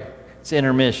announcements, right? It's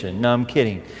intermission. No, I'm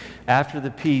kidding. After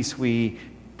the peace, we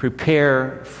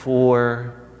prepare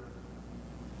for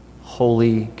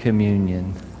Holy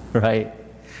Communion, right?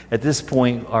 At this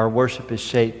point, our worship is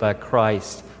shaped by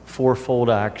Christ's fourfold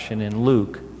action in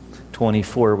Luke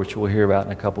 24, which we'll hear about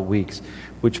in a couple weeks,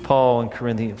 which Paul in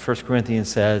 1 Corinthians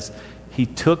says, he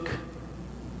took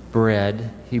bread,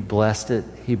 he blessed it,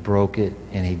 he broke it,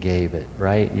 and he gave it,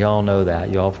 right? Y'all know that.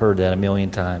 Y'all have heard that a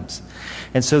million times.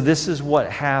 And so this is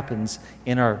what happens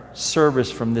in our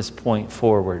service from this point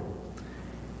forward.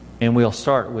 And we'll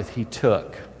start with he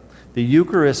took. The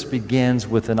Eucharist begins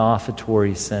with an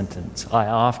offertory sentence. I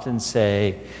often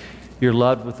say, you're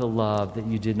loved with a love that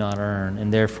you did not earn,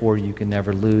 and therefore you can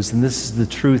never lose. And this is the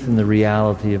truth and the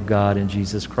reality of God in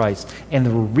Jesus Christ. And the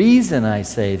reason I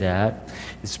say that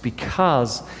is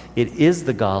because it is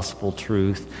the gospel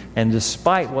truth, and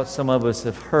despite what some of us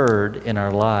have heard in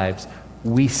our lives,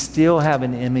 we still have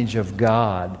an image of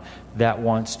God that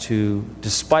wants to,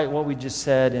 despite what we just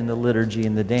said in the liturgy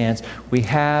and the dance, we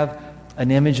have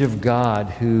an image of God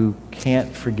who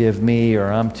can't forgive me,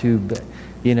 or I'm too,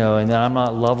 and I'm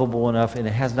not lovable enough, and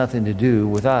it has nothing to do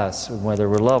with us, whether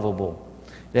we're lovable.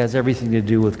 It has everything to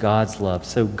do with God's love.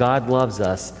 So God loves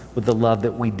us with the love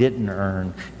that we didn't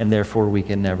earn, and therefore we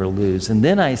can never lose. And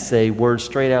then I say, words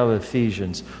straight out of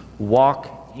Ephesians,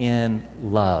 walk in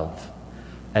love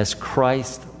as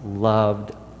Christ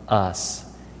loved us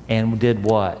and did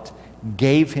what?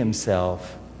 Gave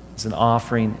himself as an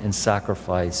offering and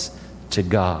sacrifice to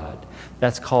God.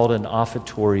 That's called an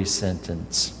offertory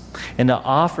sentence. In the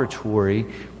offertory,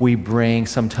 we bring,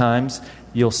 sometimes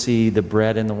you'll see the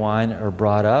bread and the wine are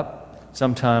brought up.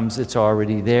 Sometimes it's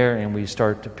already there and we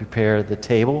start to prepare the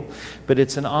table. But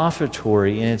it's an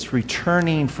offertory, and it's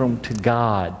returning to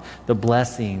God the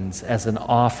blessings as an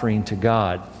offering to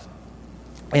God.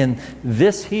 And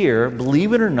this here,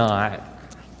 believe it or not,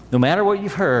 no matter what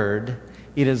you've heard,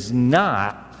 it is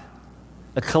not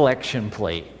a collection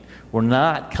plate. We're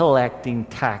not collecting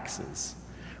taxes.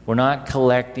 We're not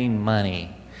collecting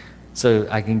money so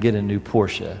I can get a new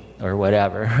Porsche or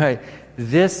whatever, right?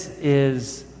 This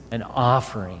is an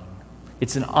offering.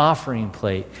 It's an offering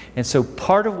plate. And so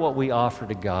part of what we offer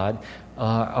to God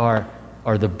are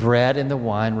the bread and the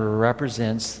wine, where it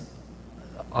represents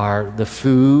the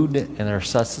food and our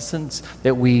sustenance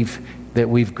that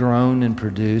we've grown and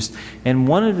produced. And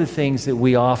one of the things that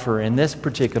we offer in this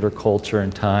particular culture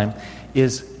and time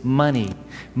is money.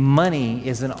 Money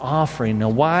is an offering. Now,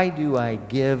 why do I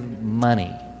give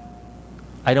money?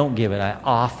 I don't give it. I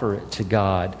offer it to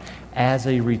God as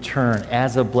a return,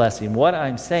 as a blessing. What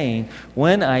I'm saying,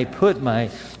 when I put my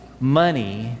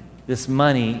money, this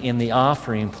money in the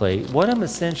offering plate, what I'm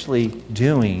essentially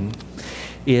doing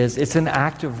is it's an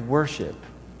act of worship.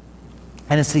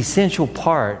 And it's the essential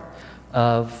part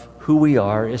of who we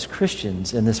are as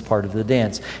Christians in this part of the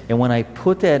dance. And when I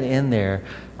put that in there,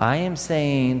 I am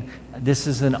saying this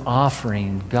is an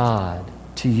offering, God,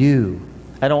 to you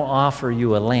I don't offer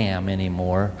you a lamb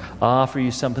anymore. I offer you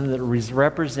something that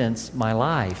represents my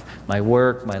life, my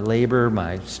work, my labor,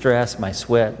 my stress, my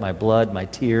sweat, my blood, my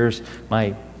tears,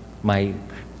 my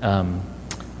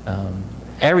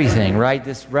everything, right?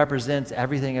 This represents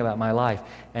everything about my life.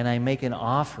 And I make an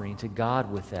offering to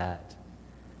God with that.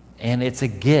 And it's a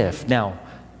gift. Now,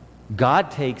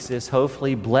 God takes this,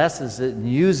 hopefully blesses it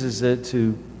and uses it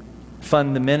to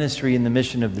fund the ministry and the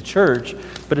mission of the church,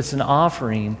 but it's an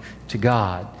offering to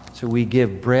God. So we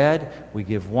give bread, we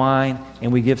give wine,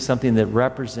 and we give something that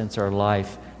represents our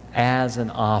life as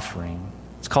an offering.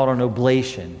 It's called an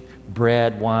oblation.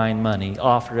 Bread, wine, money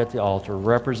offered at the altar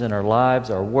represent our lives,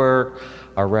 our work,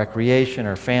 our recreation,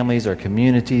 our families, our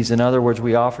communities. In other words,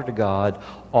 we offer to God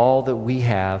all that we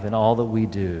have and all that we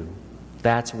do.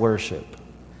 That's worship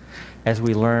as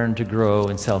we learn to grow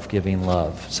in self-giving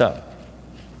love. So,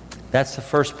 that's the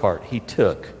first part. He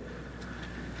took.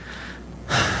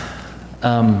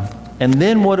 And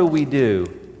then what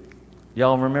do?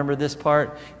 Y'all remember this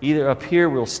part? Either up here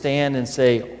we'll stand and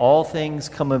say, all things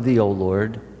come of thee, O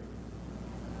Lord,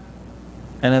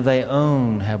 and of thy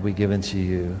own have we given to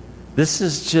you. This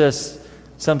is just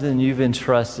something you've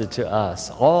entrusted to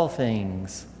us. All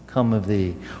things come of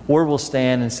thee. Or we'll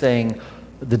stand and sing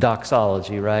the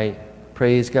doxology, right?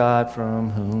 Praise God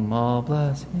from whom all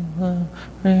blessings flow.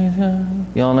 Praise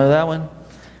God. You all know that one?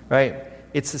 Right?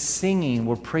 It's a singing.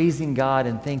 We're praising God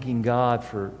and thanking God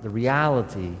for the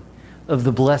reality of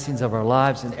the blessings of our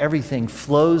lives, and everything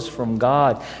flows from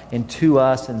God and to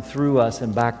us and through us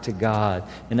and back to God.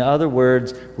 In other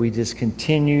words, we just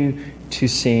continue to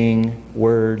sing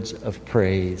words of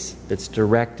praise that's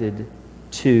directed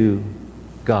to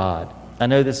God. I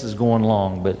know this is going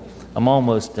long, but I'm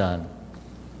almost done.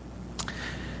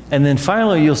 And then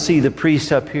finally, you'll see the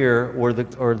priest up here, or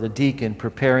the deacon,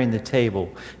 preparing the table.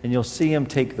 And you'll see him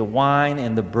take the wine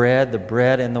and the bread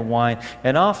and the wine.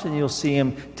 And often you'll see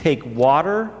him take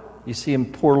water. You see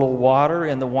him pour a little water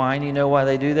in the wine. You know why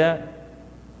they do that?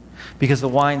 Because the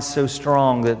wine's so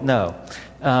strong that, no.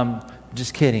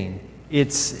 Just kidding.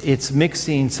 It's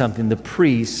mixing something. The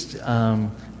priest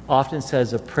often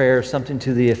says a prayer, something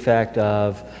to the effect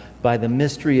of, by the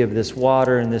mystery of this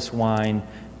water and this wine,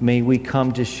 may we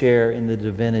come to share in the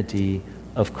divinity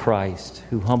of Christ,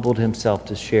 who humbled himself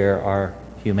to share our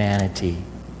humanity.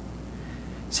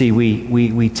 See,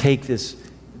 we take this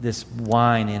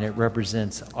wine, and it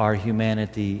represents our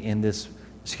humanity, and this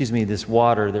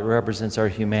water that represents our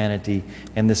humanity,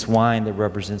 and this wine that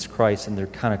represents Christ, and they're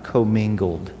kind of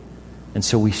commingled. And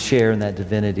so we share in that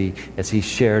divinity as he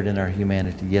shared in our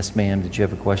humanity. Yes, ma'am, did you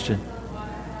have a question?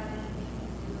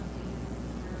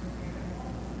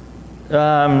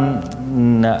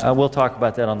 No, we'll talk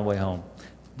about that on the way home.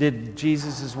 Did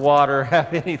Jesus' water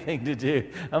have anything to do?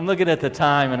 I'm looking at the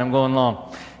time and I'm going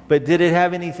long. But did it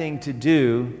have anything to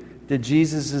do? Did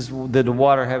the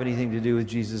water have anything to do with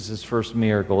Jesus' first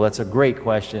miracle? That's a great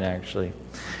question, actually.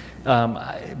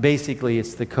 Basically,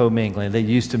 it's the commingling. They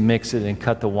used to mix it and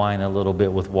cut the wine a little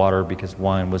bit with water because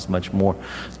wine was much more.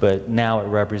 But now it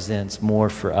represents more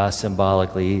for us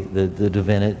symbolically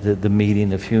the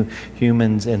meeting of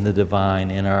humans and the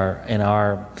divine in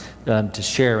our to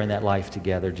share in that life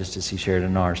together, just as he shared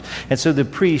in ours. And so the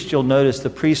priest, you'll notice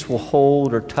the priest will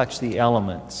hold or touch the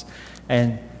elements.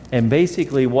 And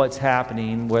basically what's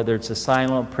happening, whether it's a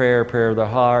silent prayer, prayer of the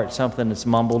heart, something that's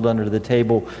mumbled under the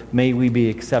table, may we be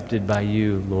accepted by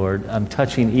you, Lord. I'm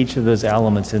touching each of those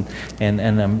elements and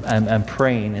I'm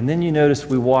praying. And then you notice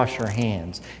we wash our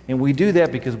hands. And we do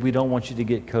that because we don't want you to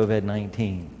get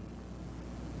COVID-19.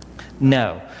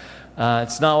 No,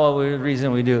 it's not the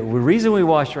reason we do it. The reason we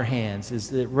wash our hands is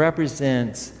that it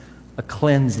represents a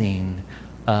cleansing,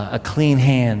 a clean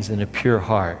hands and a pure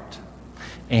heart.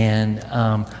 And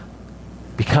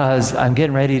because I'm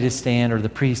getting ready to stand, or the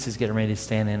priest is getting ready to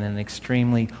stand in an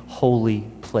extremely holy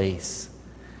place.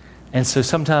 And so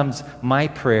sometimes my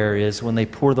prayer is, when they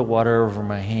pour the water over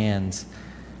my hands,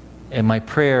 and my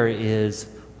prayer is,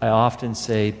 I often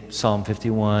say Psalm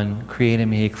 51, create in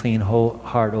me a clean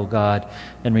heart, O God,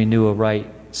 and renew a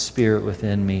right spirit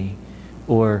within me.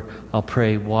 Or I'll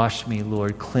pray, wash me,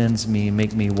 Lord, cleanse me,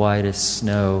 make me white as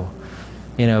snow.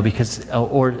 You know,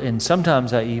 and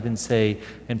sometimes I even say,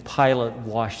 and Pilate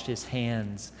washed his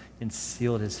hands and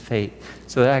sealed his fate,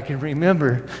 so that I can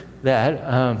remember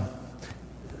that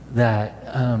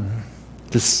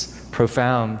this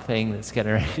profound thing that's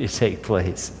getting ready to take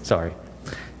place. Sorry.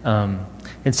 And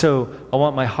so I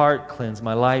want my heart cleansed,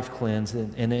 my life cleansed,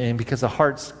 and because the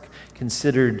heart's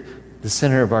considered the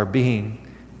center of our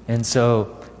being, and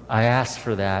so I ask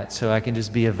for that, so I can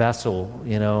just be a vessel,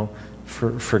 you know,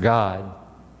 for God.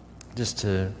 Just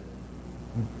to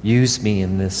use me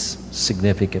in this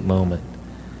significant moment.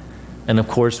 And of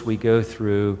course, we go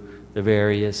through the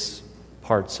various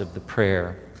parts of the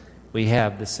prayer. We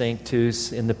have the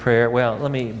Sanctus in the prayer. Well,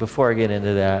 before I get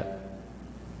into that,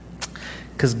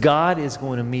 because God is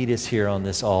going to meet us here on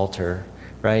this altar,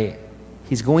 right?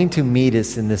 He's going to meet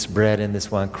us in this bread and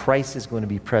this wine. Christ is going to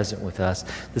be present with us.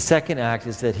 The second act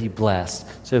is that he blessed.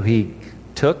 So he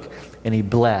took and he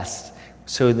blessed.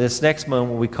 So this next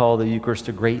moment we call the Eucharist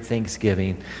a great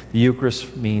thanksgiving. The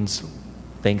Eucharist means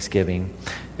thanksgiving.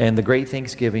 And the great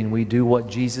thanksgiving, we do what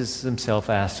Jesus himself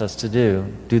asked us to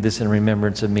do. Do this in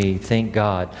remembrance of me. Thank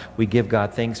God. We give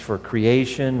God thanks for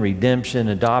creation, redemption,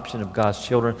 adoption of God's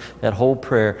children. That whole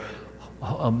prayer,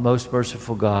 most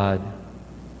merciful God,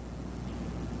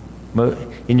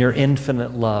 in your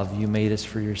infinite love, you made us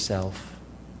for yourself.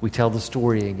 We tell the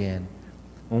story again.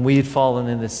 When we had fallen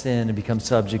into sin and become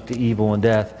subject to evil and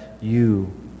death,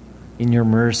 you, in your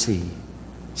mercy,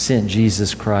 sent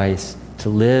Jesus Christ to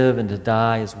live and to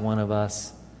die as one of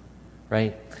us,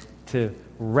 right? To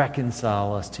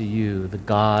reconcile us to you, the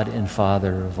God and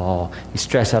Father of all. He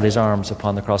stretched out his arms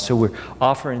upon the cross. So we're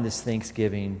offering this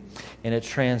thanksgiving, and it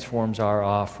transforms our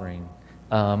offering.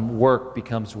 Work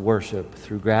becomes worship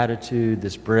through gratitude,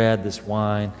 this bread, this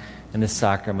wine, and this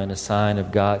sacrament, a sign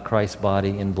of God, Christ's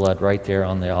body and blood right there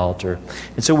on the altar.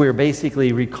 And so we're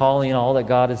basically recalling all that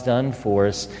God has done for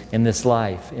us in this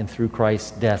life and through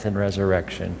Christ's death and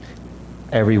resurrection.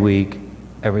 Every week,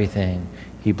 everything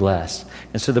he blessed.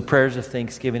 And so the prayers of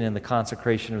thanksgiving and the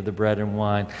consecration of the bread and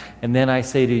wine. And then I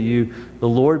say to you, the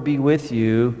Lord be with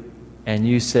you. And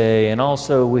you say, and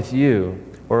also with you.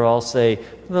 Or I'll say,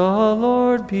 the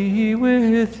Lord be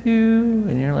with you.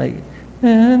 And you're like,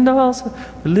 and also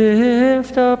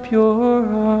lift up your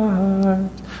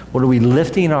heart. What are we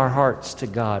lifting our hearts to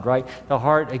God, right? The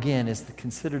heart, again, is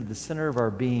considered the center of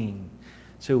our being.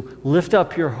 So lift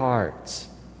up your hearts,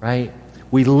 right?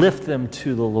 We lift them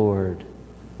to the Lord.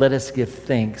 Let us give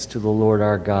thanks to the Lord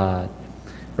our God,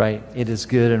 right? It is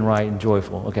good and right and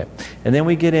joyful. Okay. And then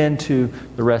we get into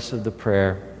the rest of the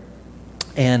prayer.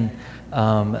 And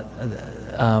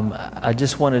I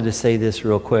just wanted to say this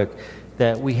real quick,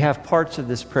 that we have parts of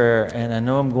this prayer, and I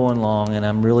know I'm going long, and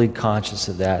I'm really conscious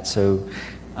of that, so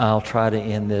I'll try to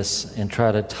end this and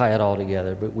try to tie it all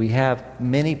together. But we have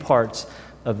many parts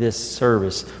of this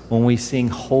service when we sing,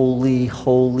 Holy,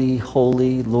 Holy,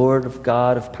 Holy, Lord of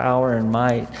God of power and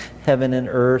might, heaven and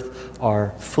earth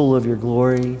are full of your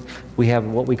glory. We have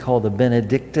what we call the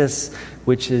Benedictus,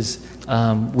 which is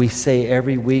we say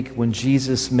every week when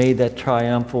Jesus made that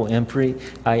triumphal entry.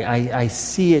 I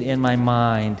see it in my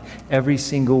mind every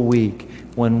single week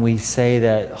when we say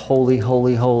that holy,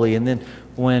 holy, holy. And then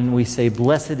when we say,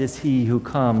 blessed is he who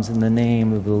comes in the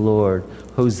name of the Lord,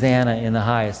 Hosanna in the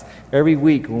highest. Every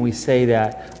week when we say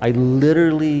that, I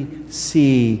literally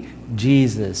see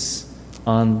Jesus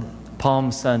on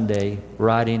Palm Sunday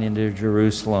riding into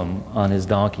Jerusalem on his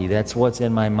donkey. That's what's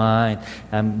in my mind.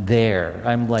 I'm there.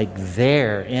 I'm like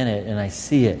there in it, and I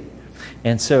see it.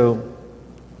 And so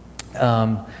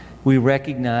we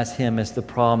recognize him as the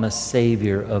promised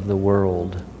Savior of the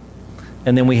world.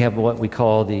 And then we have what we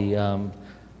call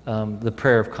the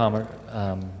prayer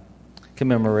of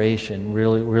commemoration.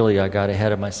 Really, I got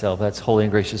ahead of myself. That's Holy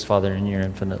and Gracious Father in your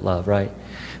infinite love, right?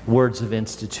 Words of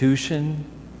institution.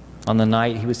 On the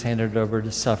night he was handed over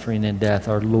to suffering and death,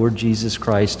 our Lord Jesus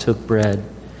Christ took bread.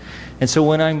 And so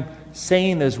when I'm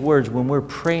saying those words, when we're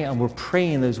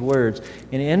praying those words,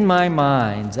 and in my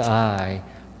mind's eye,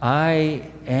 I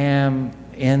am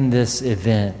in this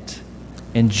event,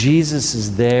 and Jesus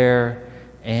is there,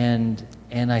 and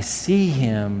I see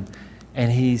him,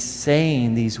 and he's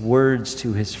saying these words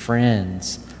to his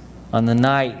friends. On the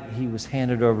night he was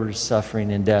handed over to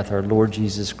suffering and death, our Lord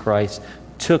Jesus Christ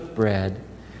took bread,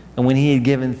 and when he had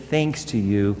given thanks to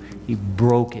you, he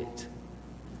broke it,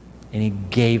 and he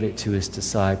gave it to his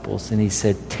disciples, and he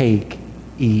said, take,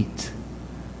 eat.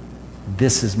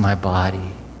 This is my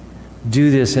body.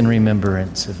 Do this in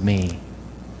remembrance of me.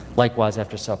 Likewise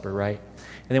after supper, right?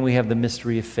 And then we have the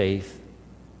mystery of faith.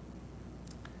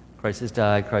 Christ has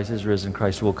died, Christ has risen,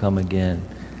 Christ will come again.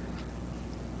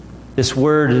 This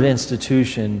word of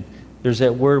institution, there's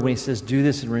that word when he says, do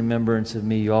this in remembrance of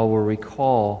me. You all will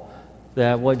recall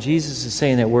that what Jesus is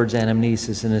saying, that word's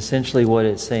anamnesis, and essentially what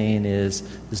it's saying is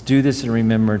do this in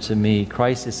remembrance of me.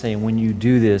 Christ is saying, when you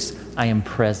do this, I am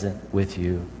present with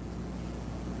you.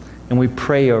 And we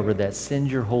pray over that. Send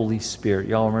your Holy Spirit.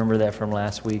 Y'all remember that from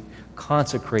last week?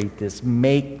 Consecrate this.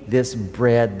 Make this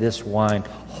bread, this wine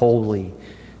holy.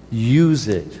 Use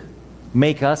it.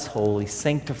 Make us holy.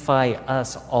 Sanctify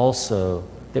us also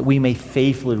that we may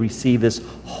faithfully receive this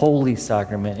holy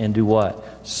sacrament and do what?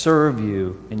 Serve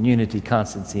you in unity,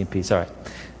 constancy, and peace. All right.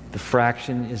 The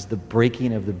fraction is the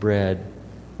breaking of the bread.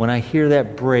 When I hear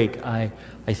that break, I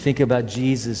think about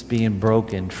Jesus being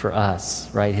broken for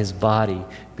us, right? His body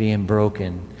being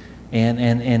broken.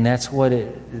 And that's what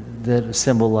that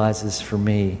symbolizes for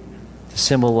me. To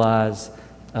symbolize,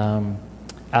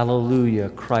 Alleluia,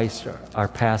 Christ, our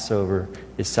Passover,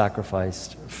 is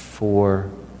sacrificed for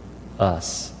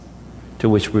us. To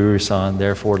which we respond,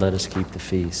 therefore let us keep the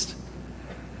feast.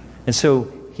 And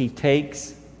so he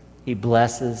takes, he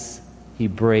blesses, he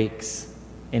breaks,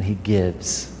 and he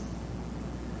gives.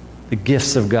 The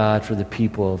gifts of God for the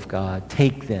people of God.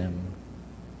 Take them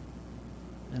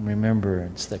in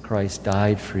remembrance that Christ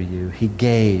died for you. He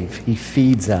gave. He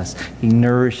feeds us. He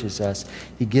nourishes us.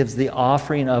 He gives the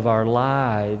offering of our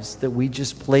lives that we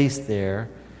just placed there,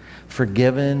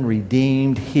 forgiven,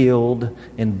 redeemed, healed,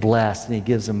 and blessed. And he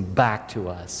gives them back to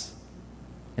us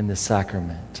in the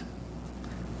sacrament.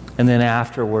 And then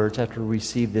afterwards, after we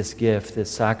receive this gift, this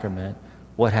sacrament,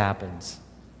 what happens?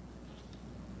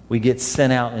 We get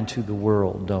sent out into the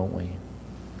world, don't we?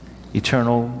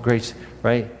 Eternal grace,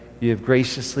 right? You have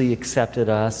graciously accepted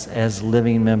us as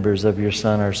living members of your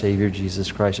Son, our Savior,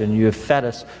 Jesus Christ. And you have fed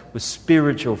us with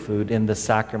spiritual food in the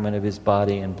sacrament of his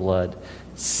body and blood.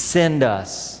 Send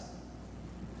us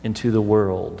into the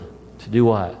world to do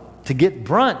what? To get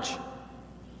brunch.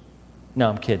 No,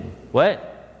 I'm kidding. What?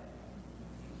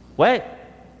 What?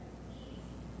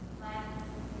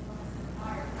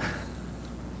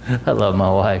 I love my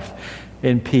wife.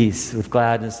 In peace, with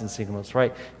gladness and singleness,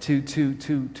 right?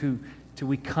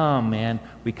 We come, man.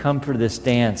 We come for this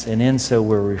dance, and in so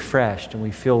we're refreshed, and we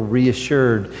feel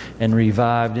reassured and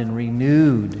revived and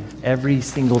renewed every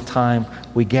single time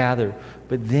we gather.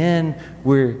 But then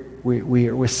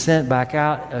we're sent back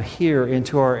out of here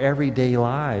into our everyday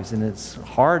lives, and it's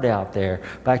hard out there.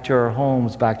 Back to our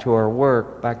homes, back to our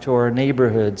work, back to our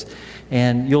neighborhoods,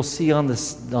 and you'll see on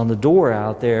the door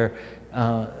out there.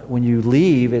 When you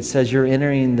leave, it says you're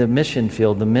entering the mission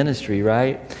field, the ministry,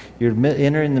 right? You're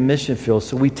entering the mission field.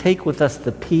 So we take with us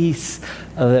the peace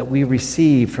that we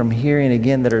receive from hearing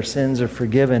again that our sins are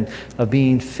forgiven, of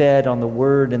being fed on the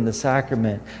Word and the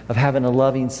sacrament, of having a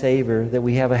loving Savior, that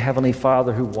we have a Heavenly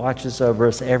Father who watches over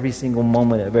us every single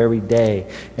moment of every day.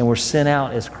 And we're sent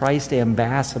out as Christ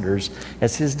ambassadors,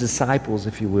 as His disciples,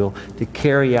 if you will, to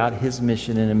carry out His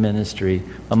mission in a ministry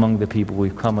among the people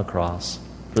we've come across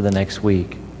for the next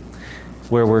week,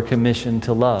 where we're commissioned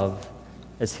to love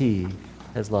as He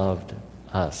has loved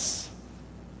us.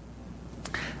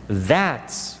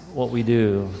 That's what we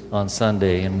do on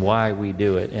Sunday and why we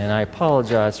do it. And I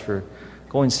apologize for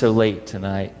going so late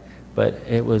tonight, but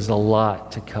it was a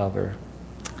lot to cover.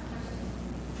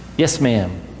 Yes,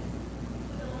 ma'am.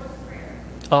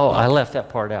 Oh, I left that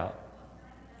part out.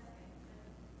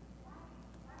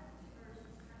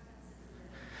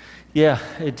 Yeah,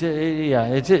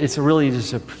 it's really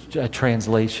just a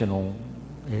translational.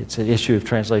 It's an issue of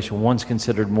translation. One's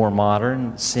considered more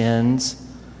modern, sins,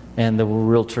 and the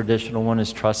real traditional one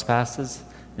is trespasses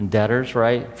and debtors.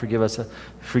 Right? Forgive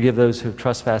those who have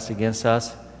trespassed against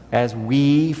us, as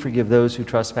we forgive those who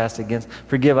trespass against.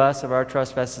 Forgive us of our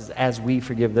trespasses, as we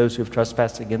forgive those who have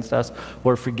trespassed against us,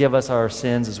 or forgive us our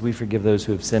sins, as we forgive those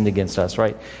who have sinned against us.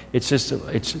 Right?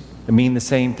 It mean the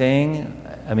same thing.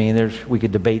 I mean, we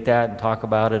could debate that and talk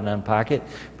about it and unpack it,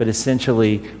 but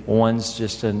essentially, one's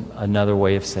just another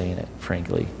way of saying it,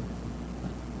 frankly.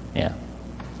 Yeah.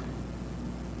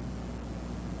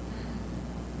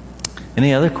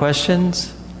 Any other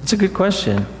questions? It's a good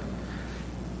question.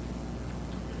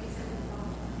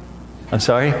 I'm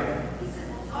sorry?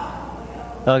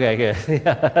 Okay, good.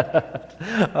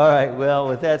 All right, well,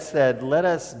 with that said, let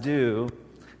us do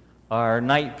our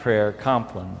night prayer,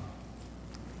 Compline.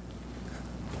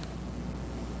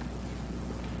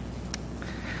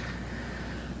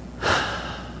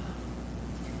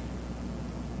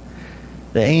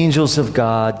 The angels of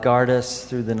God guard us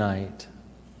through the night.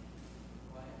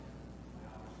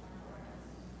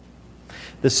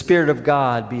 The Spirit of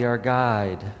God be our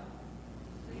guide.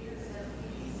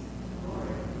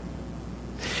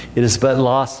 It is but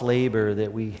lost labor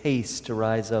that we haste to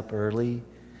rise up early,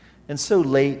 and so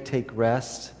late take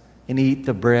rest and eat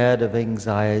the bread of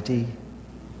anxiety.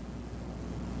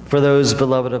 For those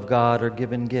beloved of God are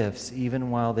given gifts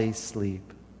even while they sleep.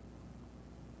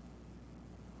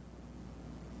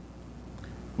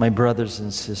 My brothers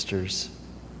and sisters,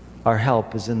 our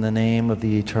help is in the name of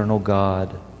the eternal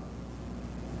God.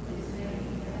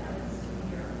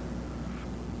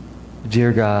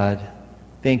 Dear God,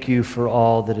 thank you for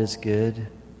all that is good,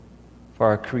 for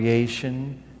our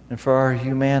creation and for our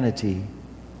humanity,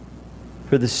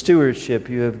 for the stewardship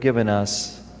you have given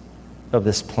us of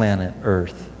this planet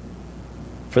Earth,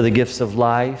 for the gifts of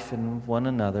life and one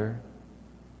another,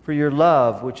 for your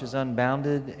love which is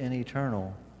unbounded and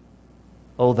eternal.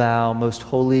 O thou most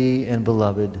holy and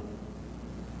beloved,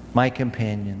 my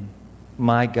companion,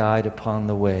 my guide upon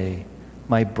the way,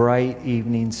 my bright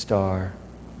evening star,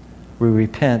 we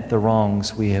repent the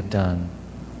wrongs we have done.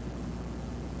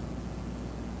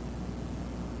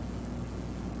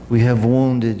 We have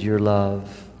wounded your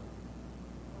love.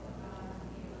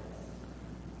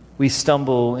 We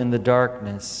stumble in the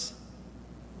darkness.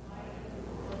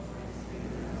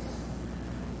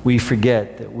 We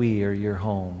forget that we are your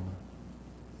home.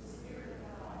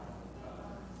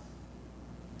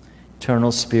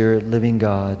 Eternal Spirit, living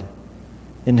God,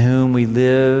 in whom we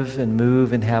live and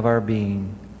move and have our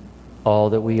being, all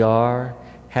that we are,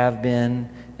 have been,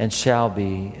 and shall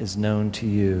be is known to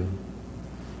you.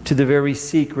 To the very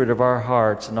secret of our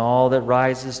hearts and all that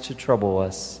rises to trouble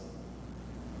us,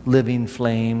 living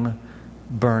flame,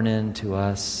 burn into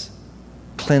us.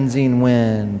 Cleansing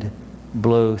wind,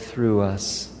 blow through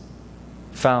us.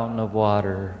 Fountain of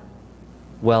water,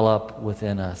 well up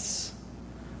within us,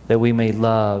 that we may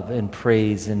love and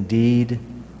praise in deed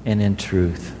and in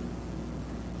truth.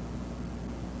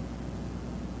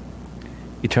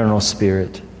 Eternal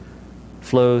Spirit,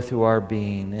 flow through our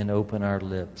being and open our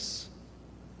lips.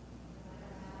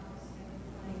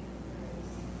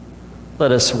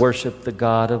 Let us worship the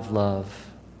God of love.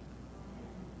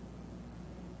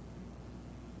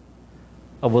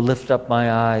 I will lift up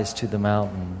my eyes to the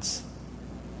mountains.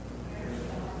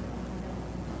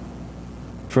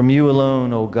 From you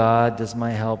alone, O God, does my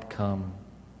help come.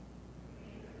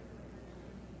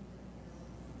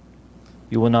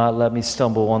 You will not let me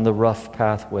stumble on the rough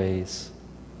pathways.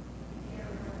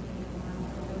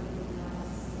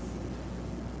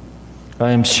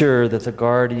 I am sure that the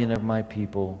guardian of my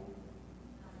people,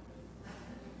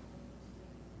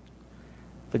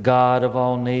 the God of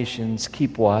all nations,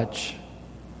 keep watch,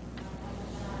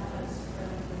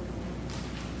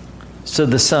 so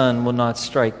the sun will not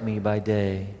strike me by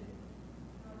day.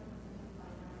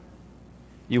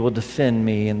 You will defend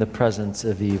me in the presence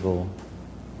of evil.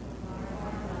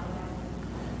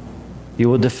 You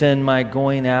will defend my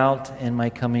going out and my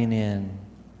coming in.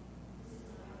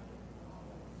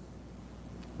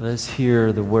 Let us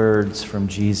hear the words from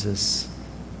Jesus.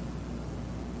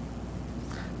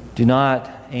 Do not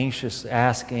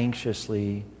ask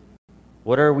anxiously,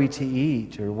 what are we to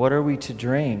eat, or what are we to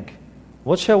drink?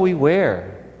 What shall we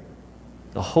wear?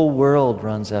 The whole world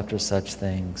runs after such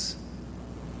things.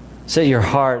 Set your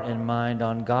heart and mind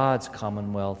on God's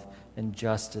commonwealth and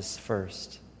justice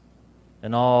first,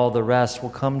 and all the rest will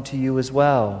come to you as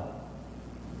well.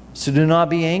 So do not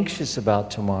be anxious about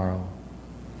tomorrow.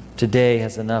 Today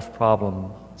has enough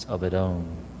problems of its own.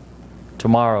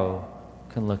 Tomorrow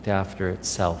can look after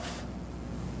itself.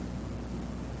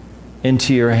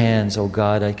 Into your hands, O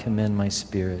God, I commend my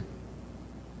spirit.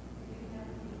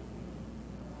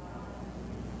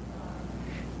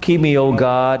 Keep me, O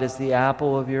God, as the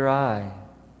apple of your eye.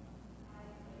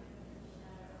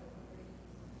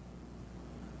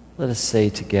 Let us say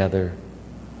together,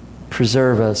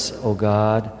 preserve us, O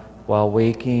God, while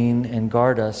waking, and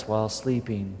guard us while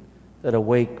sleeping, that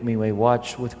awake we may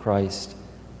watch with Christ,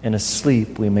 and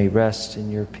asleep we may rest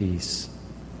in your peace.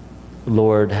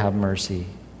 Lord, have mercy.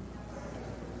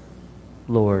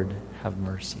 Lord, have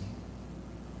mercy.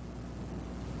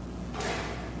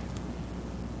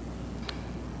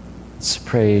 Let's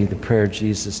pray the prayer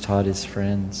Jesus taught his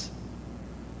friends.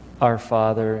 Our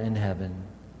Father in heaven,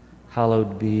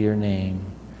 hallowed be your name.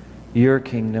 Your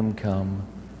kingdom come,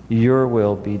 your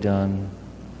will be done,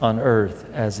 on earth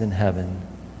as in heaven.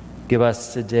 Give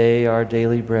us today our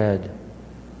daily bread.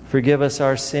 Forgive us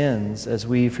our sins as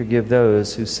we forgive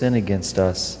those who sin against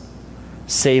us.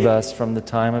 Save us from the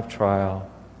time of trial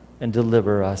and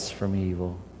deliver us from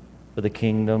evil. For the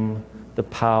kingdom, the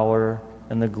power,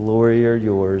 and the glory are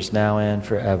yours now and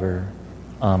forever.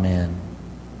 Amen.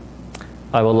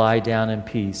 I will lie down in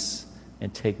peace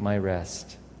and take my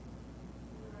rest.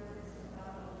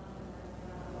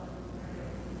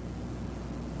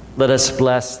 Let us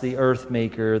bless the earth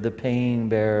maker, the pain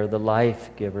bearer, the life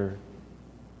giver.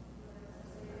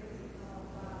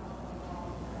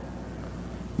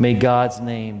 May God's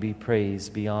name be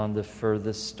praised beyond the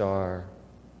furthest star.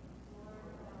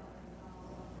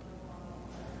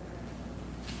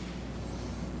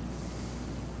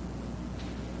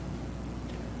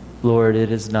 Lord,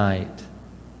 it is night.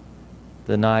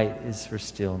 The night is for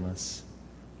stillness.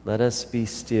 Let us be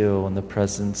still in the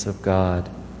presence of God.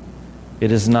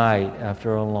 It is night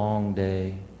after a long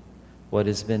day. What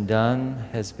has been done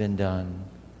has been done.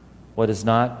 What has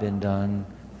not been done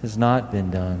has not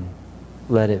been done.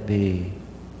 Let it be.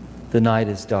 The night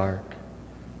is dark.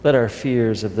 Let our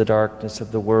fears of the darkness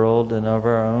of the world and of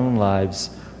our own lives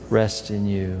rest in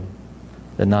you.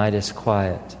 The night is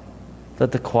quiet.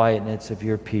 Let the quietness of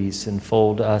your peace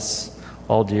enfold us,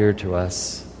 all dear to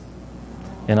us,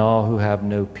 and all who have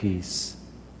no peace.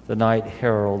 The night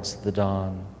heralds the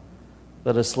dawn.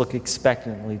 Let us look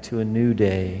expectantly to a new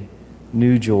day,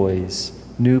 new joys,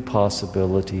 new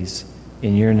possibilities.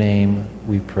 In your name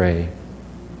we pray.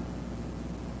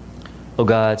 O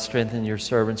God, strengthen your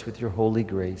servants with your holy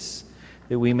grace,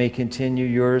 that we may continue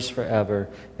yours forever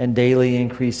and daily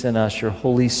increase in us your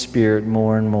Holy Spirit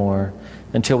more and more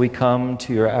until we come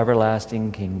to your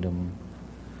everlasting kingdom.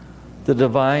 The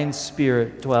divine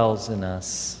Spirit dwells in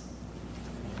us.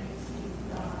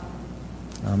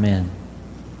 Amen.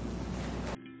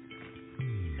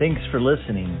 Thanks for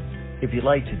listening. If you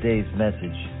like today's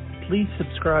message, please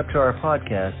subscribe to our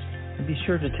podcast and be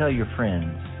sure to tell your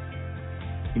friends.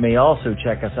 You may also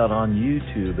check us out on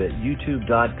YouTube at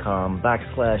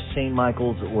youtube.com/St.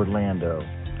 Michael's Orlando.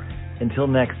 Until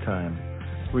next time,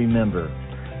 remember,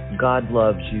 God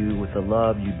loves you with a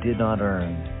love you did not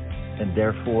earn, and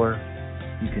therefore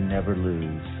you can never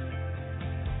lose.